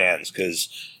 bands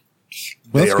because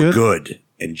they are good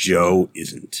and Joe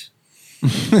isn't.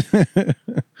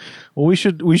 Well, we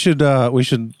should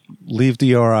leave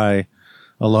DRI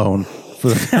alone for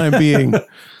the time being.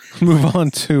 Move on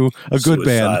to a good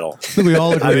Suicidal. band. We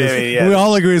all agree. We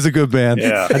all agree it's a good band.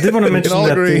 Yeah. I did want to mention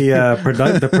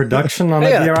that the production on the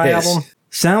DRI album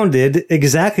sounded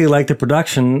exactly like the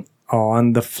production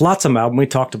on the Flotsam album we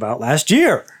talked about last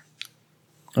year.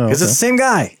 Because it's the same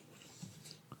guy.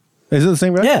 Is it the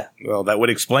same guy? Yeah. Well, that would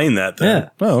explain that then. Yeah.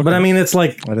 Oh, okay. But I mean,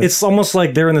 it's almost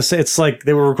like they're in the. It's like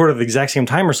they were recorded at the exact same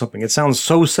time or something. It sounds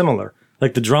so similar.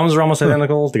 Like the drums are almost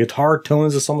identical. The guitar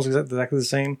tones is almost exactly the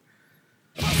same.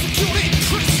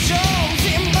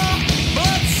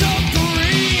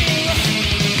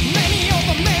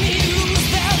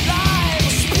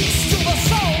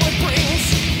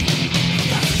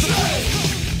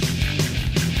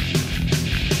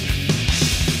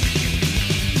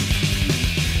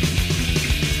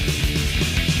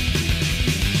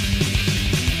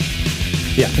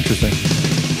 Yeah, interesting.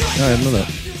 I didn't know that.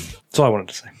 That's all I wanted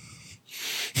to say.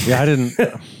 Yeah, I didn't.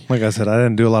 Like I said, I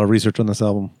didn't do a lot of research on this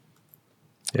album.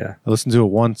 Yeah, I listened to it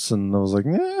once and I was like,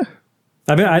 eh.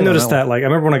 I mean, I noticed that. Like, I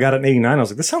remember when I got it in '89, I was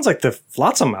like, "This sounds like the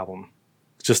Flotsam album."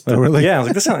 Just really? Yeah, I was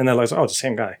like, "This sounds," and then I was like, "Oh, it's the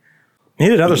same guy." He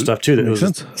did other stuff too. That was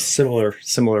a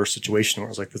similar situation where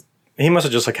I was like, he must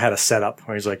have just like had a setup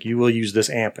where he's like, "You will use this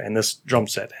amp and this drum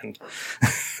set and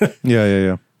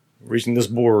yeah, reaching this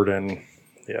board and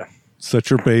yeah."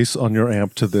 Set your bass on your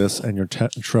amp to this and your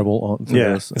treble on to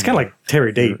this. It's kind of like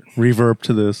Terry Date. Reverb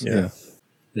to this. Yeah.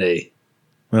 Hey.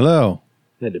 Hello.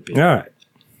 Had to be. All right.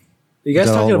 You guys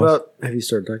Is that talking all it was? about, have you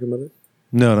started talking about it?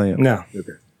 No, not yet. No.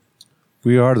 Okay.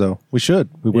 We are, though. We should.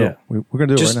 We will. Yeah. We're going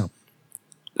to do it right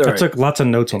now. I took lots of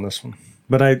notes on this one.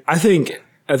 But I think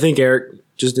Eric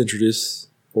just introduced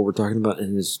what we're talking about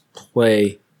and just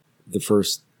play the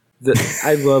first.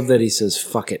 I love that he says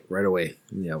 "fuck it" right away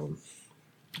in the album.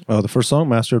 Oh, the first song,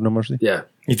 Master of No Mercy? Yeah.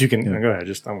 If you can, go ahead.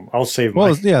 Just I'll save.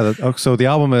 Well, so the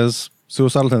album is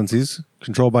Suicidal Tendencies,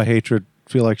 Controlled by Hatred,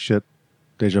 Feel Like Shit,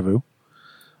 Deja Vu.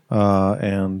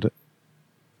 And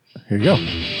here you go.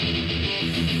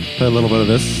 Play a little bit of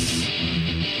this.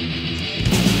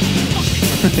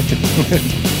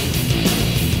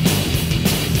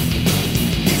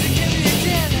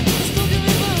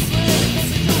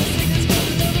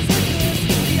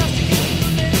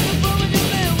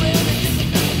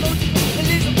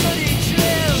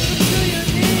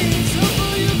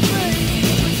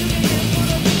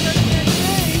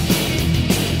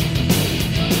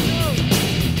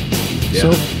 So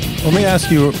let me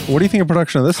ask you, what do you think of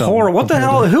production of this album? What the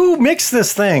hell? Who mixed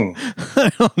this thing?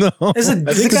 I don't know. Is it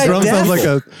I think the guy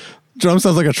drum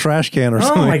sounds like a trash can or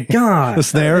something. Oh my god! The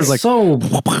snare is like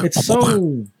it's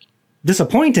so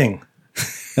disappointing.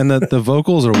 And the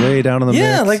vocals are way down in the mix.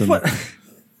 Yeah, like what?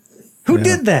 Who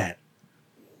did that?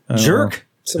 Jerk.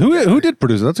 Who did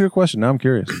produce it? That's a good question. Now I'm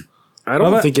curious. I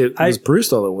don't think it was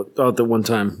produced all at the one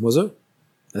time, was it?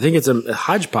 I think it's a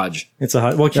hodgepodge. It's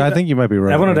a well. I think you might be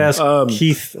right. I wanted to ask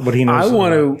Keith what he knows. I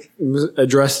want to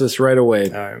address this right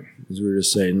away. As we were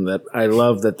just saying, that I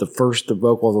love that the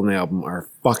vocals on the album are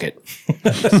 "fuck it."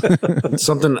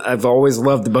 Something I've always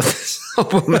loved about this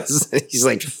album is he's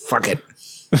like "fuck it."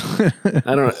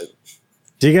 I don't know.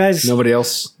 Do you guys? Nobody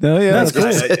else? No, yeah, that's cool.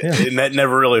 And that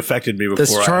never really affected me before.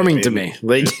 That's charming to me.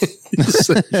 Like,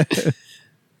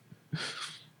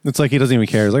 it's like he doesn't even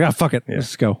care. He's like, fuck it,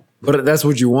 let's go. But that's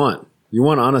what you want. You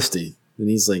want honesty. And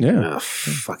he's like,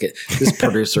 fuck it. This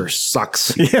producer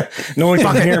sucks. Yeah, no one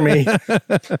can hear me.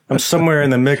 I'm somewhere in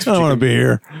the mix. I don't want to be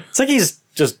here. It's like he's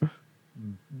just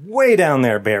way down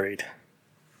there buried.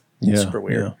 Yeah, super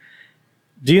weird. Yeah.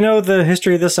 Do you know the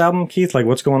history of this album, Keith? Like,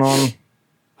 what's going on?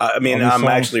 I mean, I'm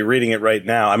actually reading it right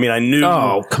now. I mean, I knew the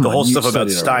whole stuff about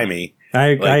Stymie.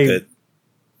 I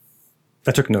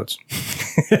took notes.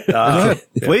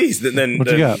 Please, then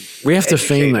what you got? We have to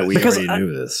feign that we already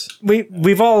knew this.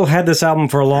 We've all had this album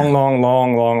for a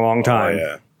long time. Oh,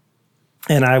 yeah.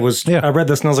 And I read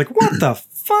this and I was like, what the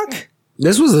fuck?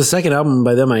 This was the second album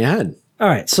by them I had. All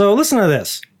right, so listen to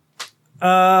this.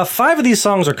 5 of these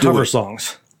songs are cover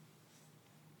songs.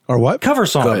 Or what? Cover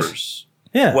songs. Covers.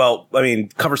 Yeah. Well, I mean,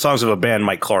 cover songs of a band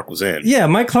Mike Clark was in. Yeah,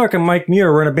 Mike Clark and Mike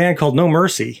Muir were in a band called No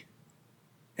Mercy.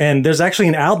 And there's actually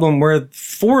an album where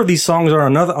 4 of these songs are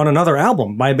on another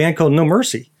album by a band called No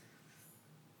Mercy.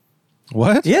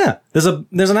 What? Yeah. There's an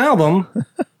album.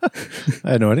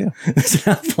 I had no idea. There's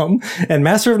an album. And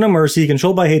Master of No Mercy,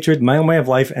 Controlled by Hatred, My Own Way of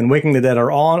Life, and Waking the Dead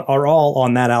are all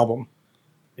on that album.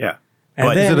 Yeah. And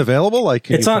But- then, Is it available? Like,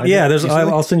 can it's you on. find Yeah, it there's. easily?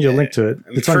 I'll send you a link to it.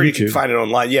 I'm It's sure on you can YouTube. find it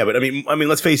online. Yeah, but I mean,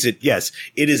 let's face it. Yes,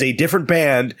 it is a different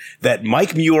band that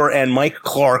Mike Muir and Mike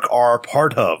Clark are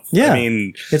part of. Yeah. I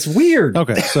mean, It's weird.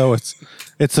 Okay, so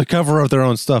it's a cover of their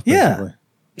own stuff. Basically.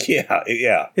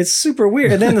 yeah. It's super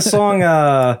weird. And then the song,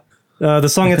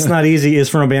 "It's Not Easy" is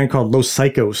from a band called Los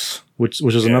Psychos, which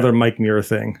is another Mike Muir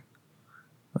thing.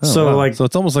 Oh, So wow. like, so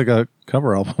it's almost like a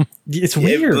cover album. it's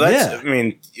weird. I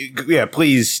mean, yeah.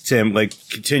 Please, Tim, like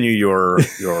continue your.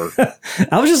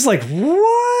 I was just like,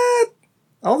 what?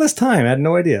 All this time, I had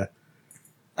no idea.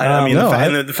 I mean, no,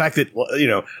 the fact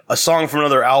that a song from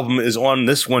another album is on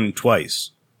this one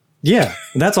twice. Yeah,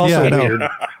 that's also Yeah, I know. weird.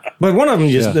 But one of them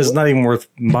just Yeah. is not even worth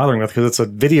bothering with because it's a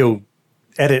video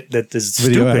edit that is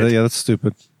Video stupid. edit, yeah, that's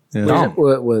stupid. Yeah. Dumb.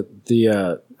 What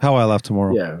the How I Laugh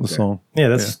Tomorrow. Yeah, the okay. song. Yeah,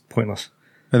 that's pointless.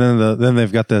 And then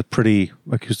they've got the pretty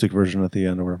acoustic version at the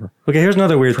end or whatever. Okay, here's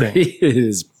another weird thing.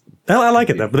 is I like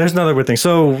it though, but there's another weird thing.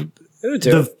 So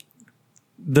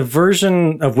the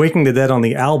version of Waking the Dead on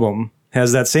the album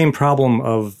has that same problem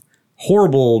of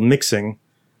horrible mixing.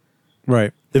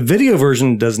 Right. The video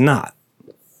version does not.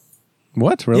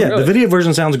 What? Really? Yeah, the video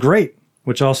version sounds great,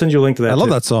 which I'll send you a link to that. I love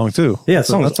too. that song too. Yeah, that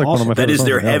song that's is like one of awesome. my That favorite is songs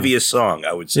their on the album. heaviest song,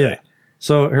 I would say. Yeah.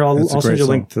 So here, I'll It's a send great you a song.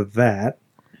 link to that.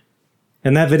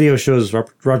 And that video shows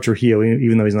Rob Trujillo,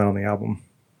 even though he's not on the album.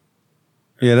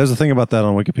 Yeah, there's a thing about that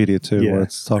on Wikipedia too, Yeah. where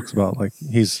it talks about like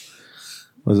he's.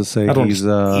 What does it say? I don't- He's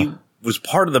He was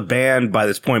part of the band by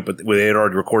this point, but they had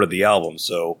already recorded the album.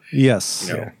 So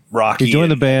yes. Rocky. He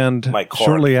joined the and band Mike Clark.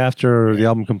 shortly after the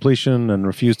album completion and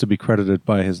refused to be credited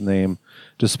by his name,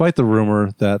 despite the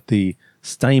rumor that the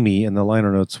stymie in the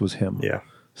liner notes was him. Yeah.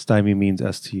 Stymie means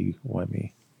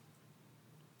S-T-Y-M-E.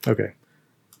 Okay.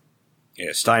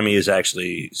 Yeah, stymie is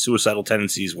actually suicidal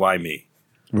tendencies. Why me?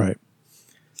 Right.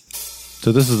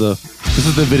 So this is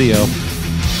the video.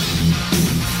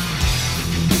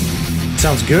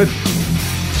 Sounds good.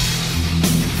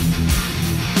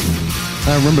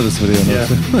 I remember this video. Yeah.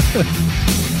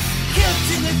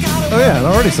 Oh yeah, it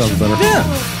already sounds better. Yeah.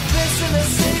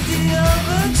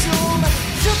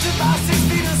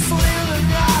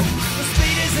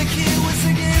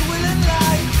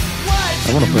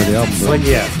 I want to play the album. It's like,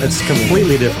 yeah, it's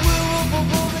completely different.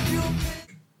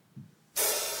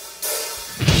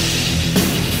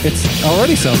 It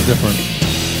already sounds different.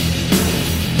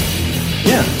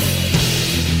 Yeah.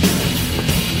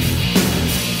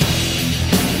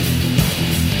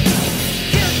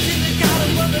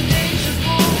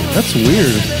 That's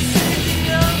weird.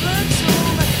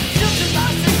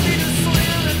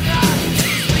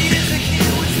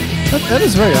 That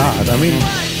is very odd. I mean,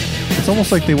 it's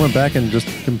almost like they went back and just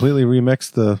completely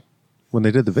remixed when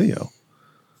they did the video.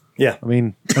 Yeah. I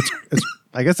mean,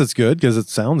 I guess it's good because it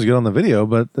sounds good on the video,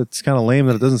 but it's kind of lame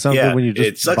that it doesn't sound Yeah, good when you just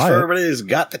it sucks buy for it. everybody who's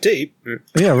got the tape.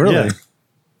 Yeah, really. Yeah.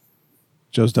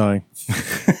 Joe's dying.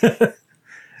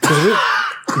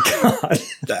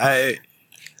 I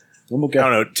don't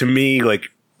know. To me, like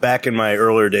back in my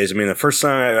earlier days, I mean, the first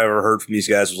song I ever heard from these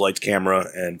guys was Lights Camera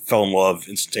and fell in love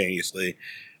instantaneously.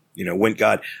 Went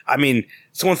God. I mean,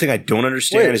 it's the one thing I don't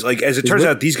understand is like, as it turns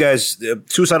out, these guys,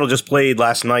 Suicidal just played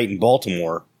last night in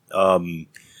Baltimore. Oh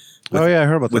yeah, I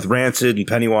heard about with that. Rancid and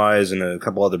Pennywise and a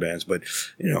couple other bands. But,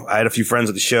 I had a few friends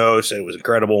at the show, said it was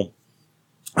incredible.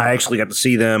 I actually got to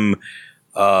see them,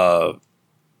 I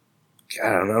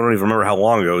don't even remember how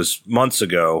long ago. It was months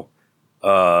ago.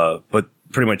 But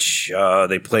pretty much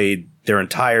they played their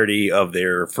entirety of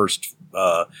their first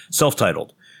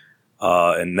self-titled.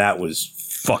 And that was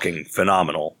fucking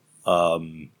phenomenal. But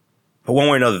one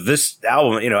way or another, this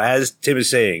album, as Tim is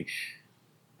saying,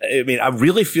 I mean, I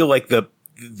really feel like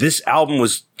this album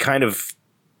was kind of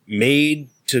made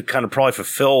to kind of probably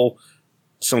fulfill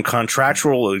some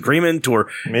contractual agreement or,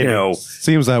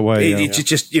 Seems that way. it's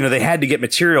just, they had to get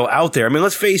material out there. I mean,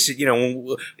 let's face it,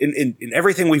 in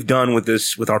everything we've done with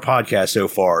our podcast so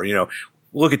far,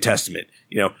 look at Testament,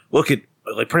 look at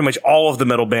like pretty much all of the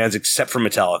metal bands except for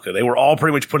Metallica. They were all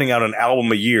pretty much putting out an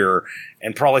album a year,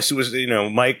 and probably,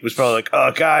 Mike was probably like,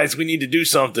 "Oh, guys, we need to do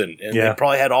something." And they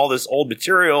probably had all this old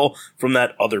material from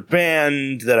that other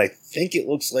band that I think it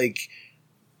looks like,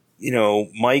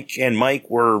 Mike and Mike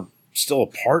were still a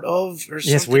part of or something.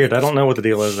 Yeah, it's weird. I don't know what the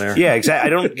deal is there. Yeah, exactly. I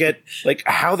don't get like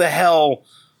how the hell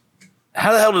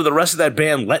did the rest of that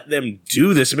band let them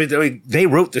do this? I mean, they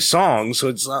wrote the song, so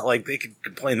it's not like they could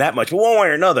complain that much. But one way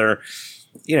or another,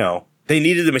 they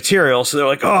needed the material, so they're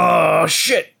like, "Oh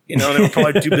shit!" They were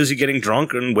probably too busy getting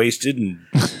drunk and wasted and.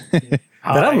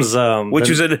 That was which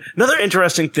was another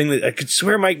interesting thing that I could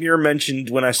swear Mike Muir mentioned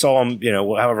when I saw him,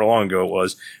 however long ago it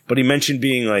was, but he mentioned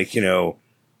being like,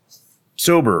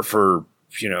 sober for,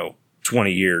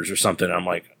 20 years or something. I'm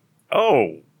like,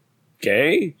 oh,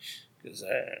 okay. 'Cause,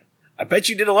 I bet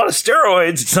you did a lot of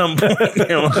steroids at some point. You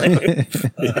know,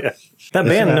 yeah. That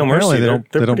band, No Mercy,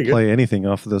 they don't play anything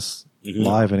off of this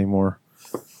live anymore.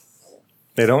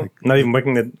 They don't? Not even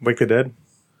Wake the Dead?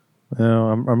 No,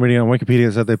 I'm reading on Wikipedia.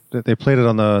 It said they played it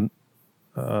on the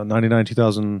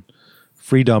 99-2000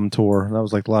 Freedom Tour. That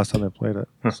was like the last time they played it.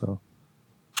 So,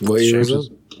 what year was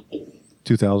it?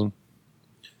 2000.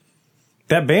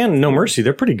 That band, No Mercy,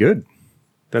 they're pretty good.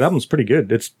 That album's pretty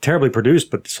good. It's terribly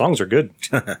produced, but the songs are good.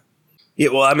 Yeah,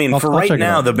 well, I mean, for right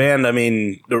now, the band, I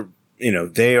mean,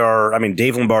 they are, I mean,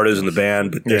 Dave Lombardo's in the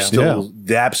band, but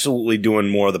they're absolutely doing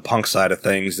more of the punk side of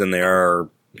things than they are,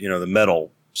 the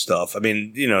metal stuff. I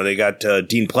mean, they got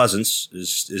Dean Pleasance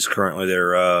is currently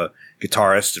their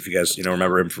guitarist, if you guys,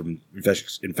 remember him from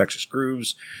Infectious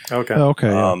Grooves. Okay. Okay.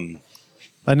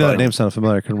 I know that name sounded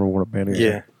familiar. I couldn't remember what band it was.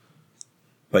 Yeah.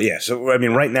 But yeah, so, I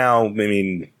mean, right now, I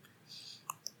mean,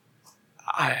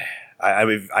 I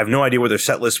have no idea where their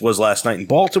set list was last night in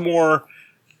Baltimore.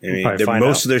 I mean,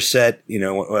 most of their set,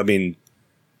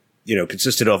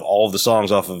 consisted of all of the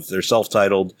songs off of their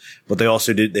self-titled, but they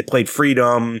also they played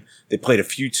Freedom. They played a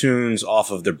few tunes off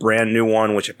of their brand new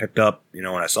one, which I picked up, when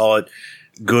I saw it.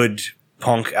 Good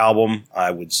punk album.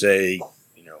 I would say,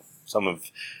 some of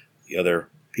the other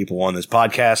people on this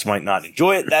podcast might not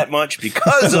enjoy it that much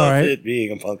because of it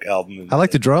being a punk album. I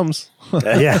like the drums.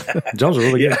 Yeah, drums are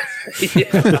really good.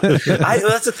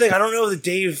 That's the thing. I don't know that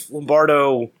Dave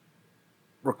Lombardo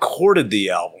recorded the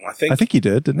album. I think he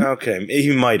did, didn't he? Okay,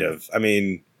 he might have. I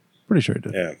mean, pretty sure he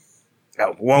did. Yeah.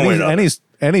 One way or another.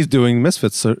 And he's doing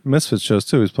Misfits shows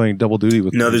too. He's playing double duty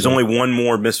with. No, there's only one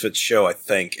more Misfits show, I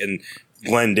think, and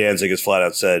Glenn Danzig has flat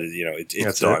out said,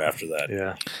 it's done after that.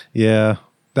 Yeah. Yeah.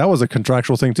 That was a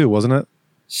contractual thing too, wasn't it?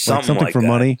 Something like for that.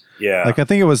 Money. Yeah. Like I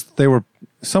think it was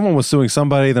someone was suing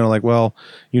somebody. They're like, well,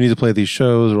 you need to play these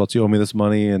shows or else you owe me this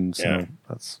money. And so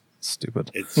that's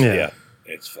stupid. It's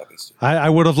fucking stupid. I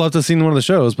would have loved to have seen one of the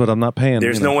shows, but I'm not paying.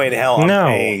 There's no way in hell I'm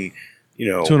paying,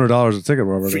 $200 a ticket,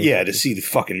 Robert. To see the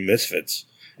fucking Misfits.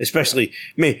 Especially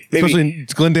especially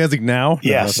Glenn Danzig now.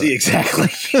 Yeah, see, exactly.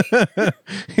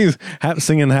 He's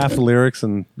singing half the lyrics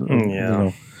and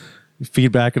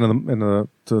feedback into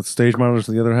the stage monitors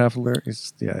the other half of the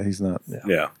lyrics. He's not.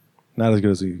 Yeah, not as good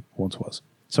as he once was.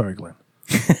 Sorry, Glenn.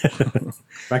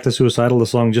 Back to Suicidal, the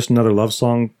song "Just Another Love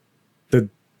Song." The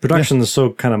production is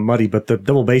so kind of muddy, but the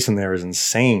double bass in there is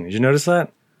insane. Did you notice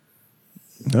that?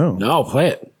 No, play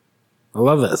it. I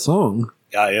love that song.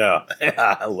 Yeah,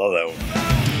 I love that one.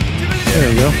 There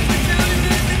you go.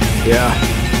 Yeah.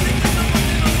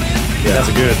 That's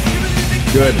good.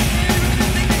 Good.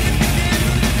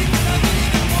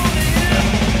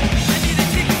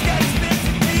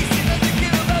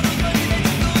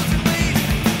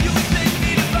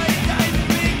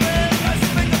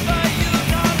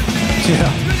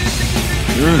 Yeah.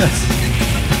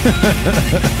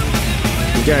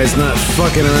 You guys not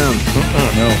fucking around.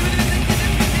 No.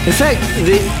 In fact,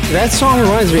 that song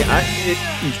reminds me.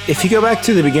 If you go back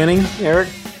to the beginning, Eric,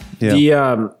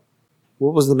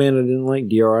 what was the band I didn't like?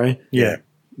 DRI. Yeah,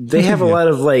 they have a lot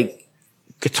of like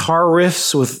guitar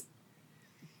riffs with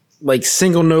like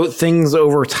single note things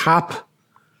over top,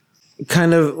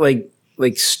 kind of like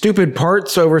stupid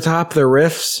parts over top their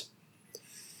riffs.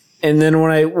 And then when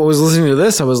I was listening to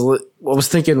this, I was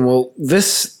thinking, well,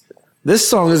 this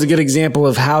song is a good example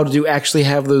of how to actually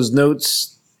have those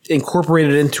notes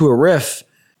incorporated into a riff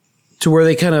to where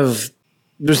there's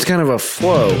kind of a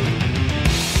flow.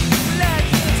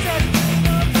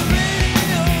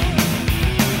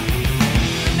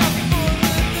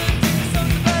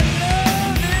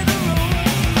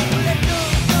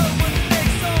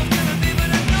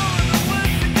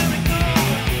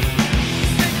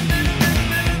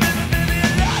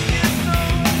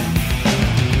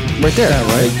 Right there,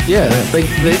 right?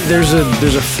 There's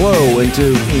a flow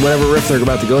into whatever riff they're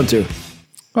about to go into.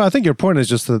 Well, I think your point is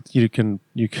just that you can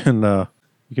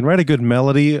write a good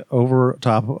melody over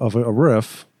top of a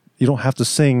riff. You don't have to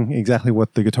sing exactly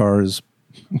what the guitar is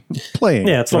playing.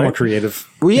 Yeah, it's a lot more creative.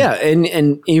 Well, yeah,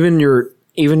 and even your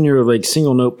like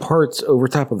single note parts over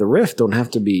top of the riff don't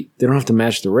have to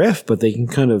match the riff, but they can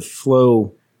kind of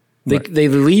flow. They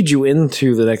lead you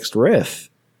into the next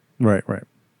riff. Right.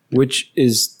 Which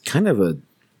is kind of a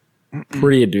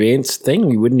pretty advanced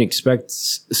thing. You wouldn't expect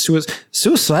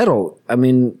Suicidal. I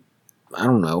mean, I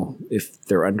don't know if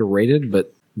they're underrated,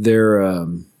 but they're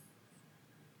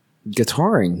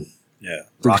guitaring. Yeah,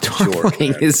 the guitar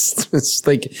playing is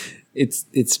like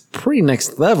it's pretty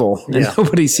next level, and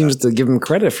nobody seems to give him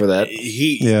credit for that.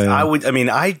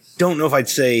 I don't know if I'd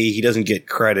say he doesn't get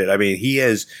credit. I mean, he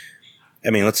has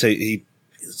let's see,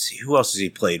 who else has he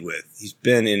played with? He's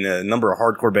been in a number of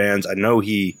hardcore bands. I know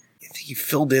I think he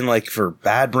filled in like for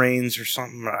Bad Brains or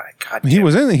something.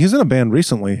 He's in a band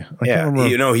recently. I can't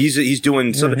remember. He's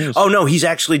doing something. Oh no, he's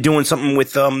actually doing something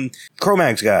with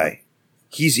Cro-Mags guy.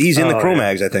 He's in the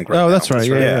Cro-Mags, I think. Right. Oh, that's right.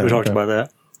 Yeah, we talked about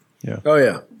that. Yeah. Oh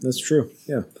yeah, that's true.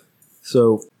 Yeah.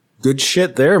 So good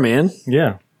shit there, man.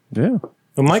 Yeah. Yeah.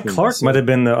 Well, Mike Clark might have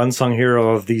been the unsung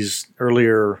hero of these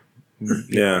earlier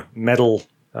metal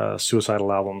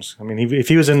suicidal albums. I mean, if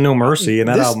he was in No Mercy, and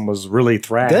that album was really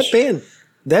thrash.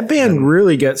 That band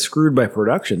really got screwed by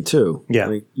production too. Yeah.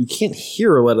 Like, you can't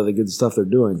hear a lot of the good stuff they're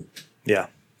doing. Yeah.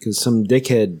 Because some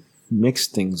dickhead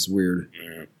mixed things weird.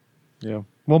 Yeah.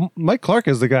 Well, Mike Clark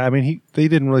is the guy. I mean, they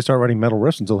didn't really start writing metal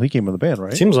riffs until he came in the band,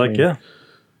 right? Seems like, yeah.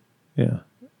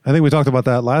 I think we talked about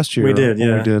that last year. We did,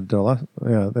 yeah. We did.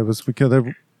 That was because they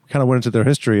kind of went into their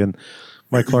history, and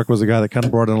Mike Clark was the guy that kind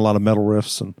of brought in a lot of metal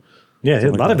riffs. And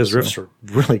a lot of his riffs are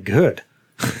really good.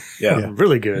 Yeah.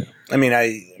 Really good. I mean,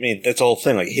 that's the whole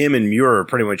thing. Like him and Muir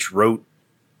pretty much wrote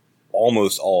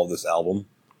almost all of this album.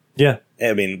 Yeah.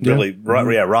 I mean, really,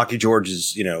 Rocky George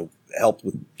is, helped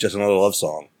with Just Another Love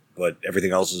Song, but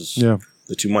everything else is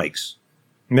the two mics.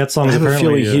 And that song I have a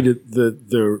apparently feeling he did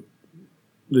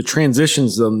the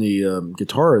transitions on the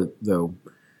guitar, though.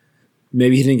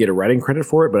 Maybe he didn't get a writing credit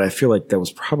for it, but I feel like that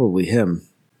was probably him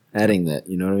adding that.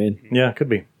 You know what I mean? Yeah, it could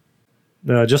be.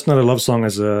 Just Another Love Song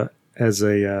as a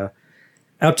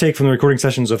outtake from the recording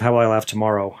sessions of How I Laugh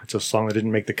Tomorrow. It's a song that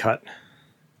didn't make the cut,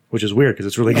 which is weird because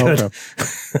it's really good.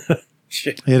 Okay.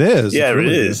 It is. Yeah, it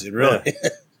is. It really.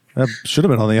 That should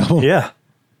have been on the album. Yeah.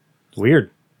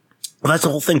 Weird. Well, that's the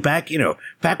whole thing. Back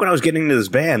when I was getting into this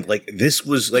band, like this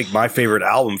was like my favorite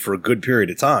album for a good period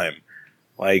of time.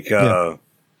 Like,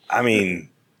 I mean,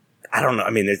 I don't know. I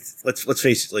mean, let's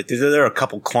face it. Like, there are a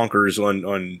couple clunkers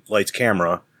on Lights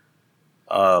Camera.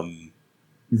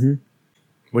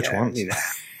 Which ones?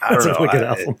 I don't know. That's a good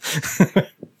album.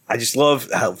 I just love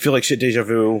Feel Like Shit, Deja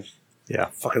Vu. Yeah.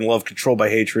 Fucking love Controlled by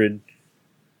Hatred.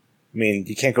 I mean,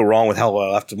 you can't go wrong with How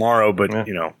I Laugh Tomorrow, but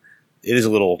it is a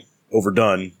little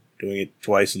overdone doing it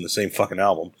twice in the same fucking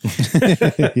album.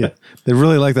 Yeah, they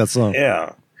really like that song.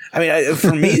 Yeah. I mean,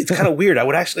 for me, it's kind of weird. I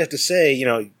would actually have to say,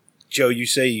 Joe, you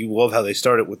say you love how they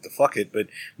started with the Fuck It, but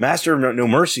Master of No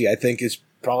Mercy, I think, is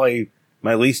probably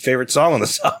my least favorite song on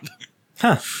this album.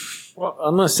 Huh. Well,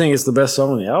 I'm not saying it's the best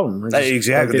song on the album.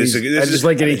 Exactly. I just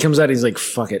like it. He comes out, he's like,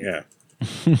 fuck it. Yeah.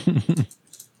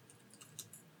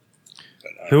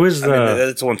 Who is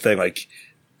that's one thing. Like,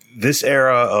 this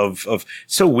era of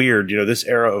so weird, this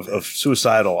era of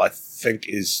Suicidal, I think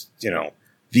is,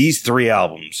 these three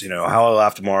albums, How I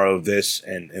Laugh Tomorrow, this,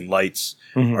 and Lights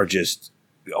are just,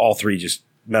 all three just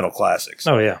metal classics.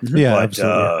 Oh, yeah. Yeah, but,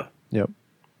 absolutely. Yep.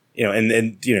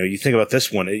 And you think about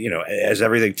this one, as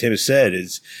everything Tim has said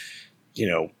is,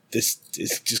 this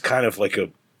is just kind of like a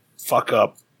fuck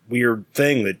up weird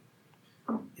thing that,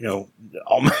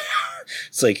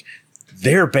 it's like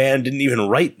their band didn't even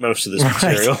write most of this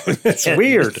material. It's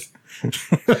weird,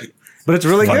 but it's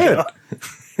really good.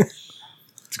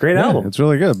 It's a great album. It's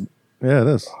really good. Yeah, it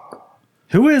is.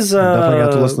 Who is definitely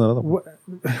got to listen to another one.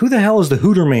 Who the hell is the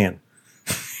Hooter Man?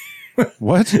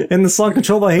 What? In the song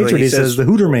Controlled by Hatred, he says the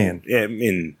Hooter Man. Yeah, I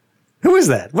mean, who is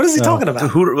that? What is he talking about? The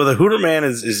Hooter Man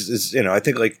is I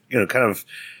think like, kind of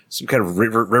some kind of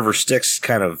River Styx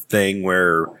kind of thing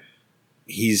where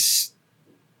he's,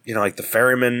 like the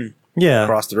ferryman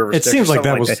across the River Styx. It seems like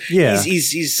that was,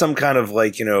 He's some kind of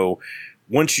like,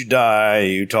 once you die,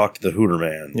 you talk to the Hooter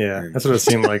Man. Yeah, that's what it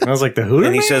seemed like. And I was like, the Hooter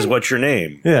And he Man? says, what's your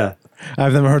name? Yeah.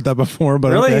 I've never heard that before,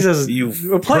 but really? okay. He says, You've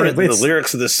heard the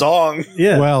lyrics of the song.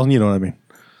 Yeah. Well, you know what I mean.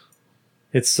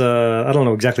 It's I don't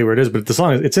know exactly where it is, but the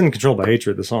song it's in Controlled by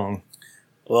Hatred. The song.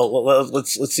 Well,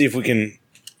 let's see if we can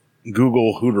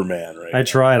Google Hooter Man. Right. I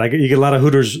tried. You get a lot of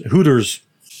Hooters.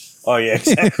 Oh yeah,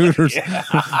 exactly. Hooters. Yeah.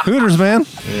 Hooters, man.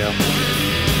 Yeah.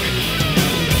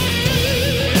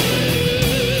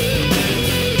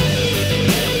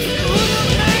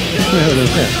 There it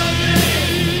is. Yeah.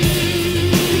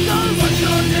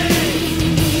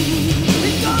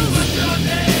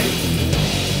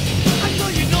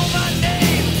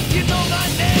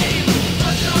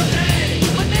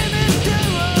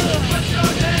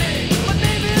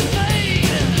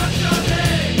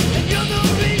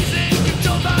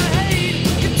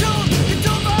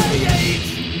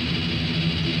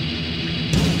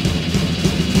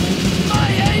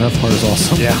 That part is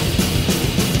awesome. Yeah.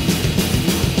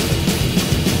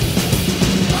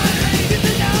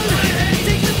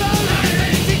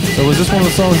 So was this one of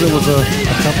the songs that was a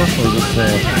cover? Or was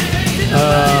it,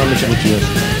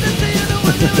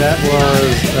 which That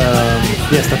was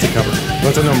yes, that's a cover.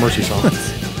 That's a No Mercy song.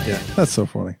 Yeah, that's so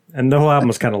funny. And the whole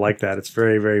album is kind of like that. It's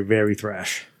very, very, very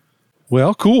thrash.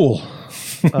 Well, cool.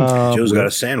 Joe's got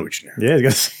a sandwich now. Yeah, he's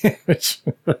got a sandwich.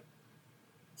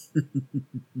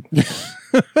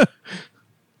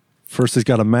 First he's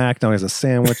got a Mac, now he has a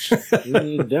sandwich. You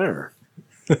need dinner.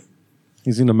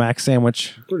 He's eating a Mac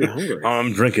sandwich. Pretty hungry.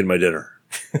 I'm drinking my dinner.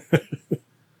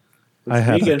 I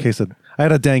had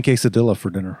a dang quesadilla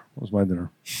for dinner. It was my dinner.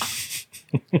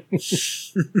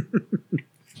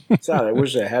 God, I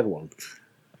wish I had one.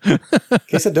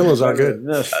 Quesadillas are good.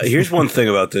 Here's one thing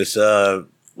about this.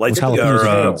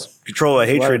 Control by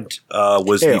Hatred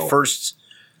was the first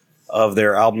of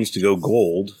their albums to go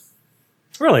gold.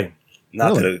 Really?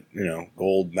 Not that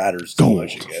gold matters too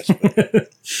much, I guess.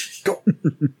 But.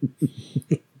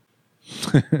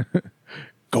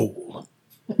 Gold.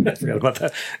 I forgot about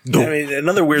that. I mean,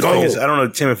 another weird thing is, I don't know,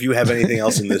 Tim, if you have anything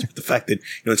else in this, but the fact that,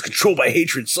 it's Controlled by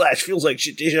Hatred / feels like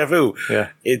shit deja vu.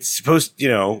 Yeah. It's supposed,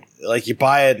 like you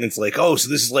buy it and it's like, oh, so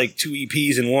this is like 2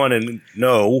 EPs in one. And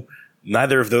no,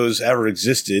 neither of those ever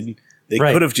existed. They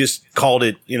could have just called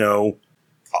it, a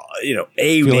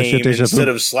name like instead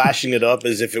of slashing it up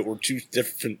as if it were two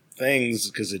different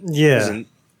things because it isn't.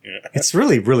 It's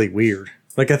really, really weird.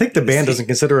 Like, I think the band doesn't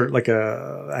consider it like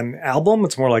an album.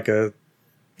 It's more like a,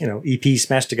 EP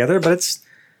smashed together, but it's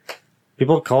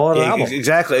people call it an album.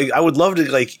 Exactly. I would love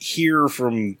to hear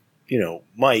from,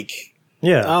 Mike.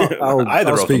 Yeah.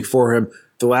 I'll speak for him.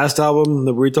 The last album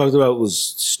that we talked about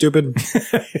was stupid.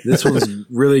 This one's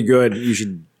really good. You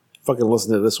should fucking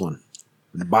listen to this one.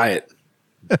 Buy it.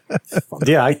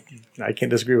 Yeah, I can't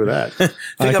disagree with that.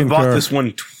 I think I bought this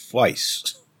one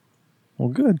twice. Well,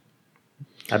 good.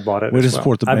 I bought it. Way to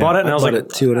support the band. I bought it and I was like,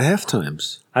 2.5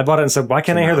 times. I bought it and said, why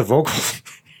can't I hear the vocals?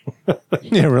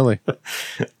 Yeah, really.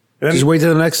 Just wait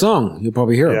till the next song. You'll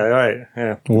probably hear it. Yeah, right.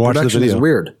 Yeah. We'll watch the video. Is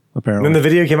weird. Apparently. And then the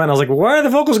video came out and I was like, why are the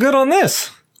vocals good on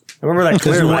this? I remember that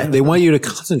clearly. They want you to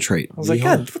concentrate. I was like,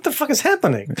 God, what the fuck is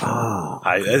happening?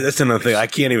 That's another thing. I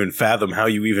can't even fathom how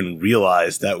you even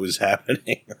realized that was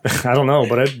happening. I don't know,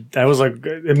 but I was like,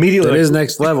 immediately. It is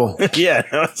next level. Yeah.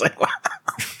 I was like, wow.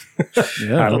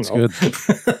 Yeah, that's good.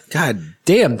 God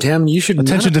damn, Tim, you should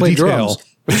attention to play detail. Drums.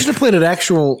 You should have played an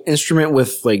actual instrument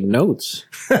with notes.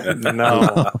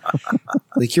 No.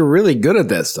 You're really good at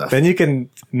that stuff. Then you can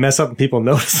mess up and people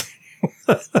notice.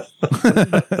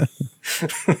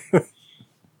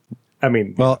 I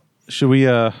mean, well, should we?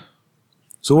 So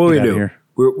what do we do?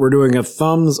 We're doing a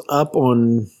thumbs up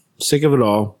on Sick of It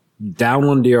All, down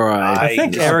on DRI. I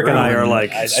think Eric and I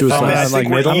are Suicide. I think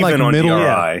we're even on middle, DRI.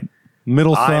 Yeah.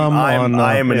 Middle thumb on.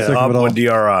 I am up on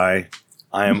DRI.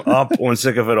 I am up on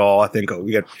Sick of It All. I think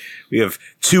we have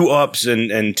 2 ups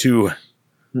and 2.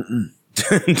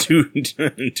 two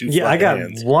yeah, I got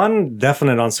hands. 1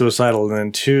 definite on Suicidal and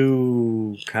then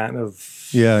 2 kind of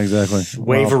exactly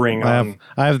wavering. I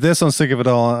have this on Sick of It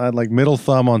All. I had middle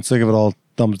thumb on Sick of It All,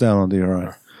 thumbs down on DRI.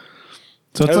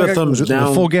 So it's like thumbs down,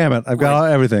 the full gamut. I've got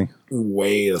everything.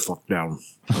 Way the fuck down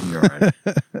on DRI.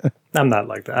 I'm not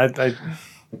like that.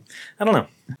 I don't know.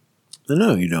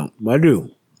 No, you don't. I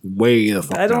do. Way the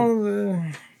fuck I down.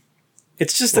 don't.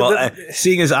 It's just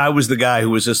seeing as I was the guy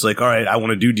who was just like, all right, I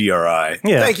want to do DRI.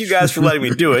 Yeah. Thank you guys for letting me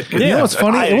do it. You know what's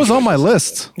funny? It was on my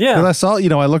list. Yeah. Because I saw,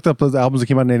 I looked up the albums that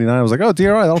came out in 89. I was like, oh, DRI,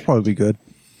 that'll probably be good.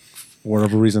 For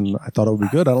whatever reason, I thought it would be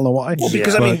good. I don't know why. Well,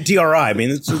 because, DRI,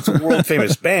 it's a world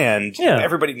famous band. Yeah.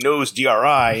 Everybody knows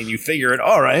DRI, and you figure it,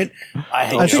 all right.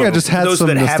 I think I just had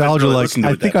some nostalgia.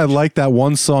 I think I liked that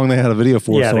one song they had a video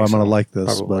for, so I'm going to like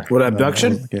this. But, what,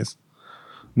 Abduction?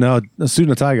 No, a Suit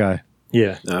and a Tie Guy.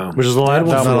 Yeah. No. Which is the last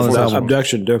album.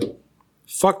 Abduction, too.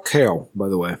 Fuck Hale, by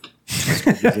the way.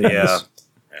 Yeah.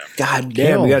 God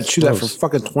damn, we got to chew that for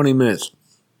fucking 20 minutes.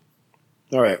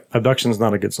 All right. Abduction's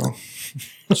not a good song.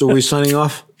 So are we signing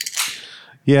off?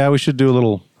 Yeah, we should do a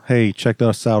little, hey, check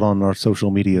us out on our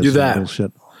social media. Do that.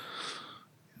 Shit.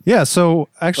 Yeah, so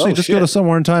actually go to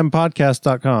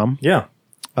somewhereintimepodcast.com. Yeah.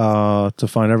 To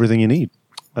find everything you need.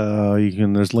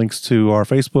 There's links to our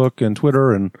Facebook and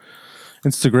Twitter and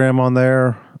Instagram on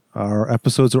there. Our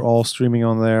episodes are all streaming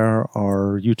on there.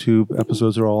 Our YouTube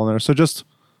episodes are all on there. So just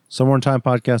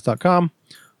somewhereintimepodcast.com.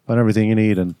 Find everything you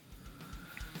need and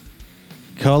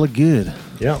call it good.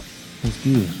 Yeah. It's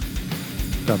good.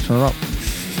 Gotta turn it up.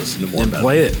 Listen to more and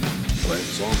play it. Play the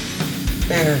song.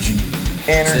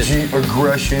 Energy,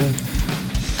 aggression,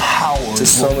 power. To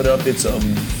sum it up, it's a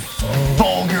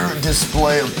vulgar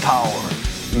display of power.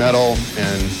 Metal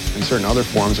and certain other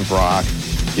forms of rock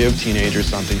give teenagers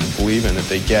something to believe in that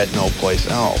they get no place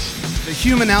else. The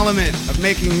human element of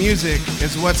making music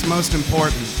is what's most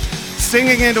important.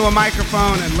 singing into a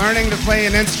microphone and learning to play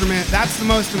an instrument, that's the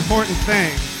most important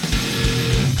thing.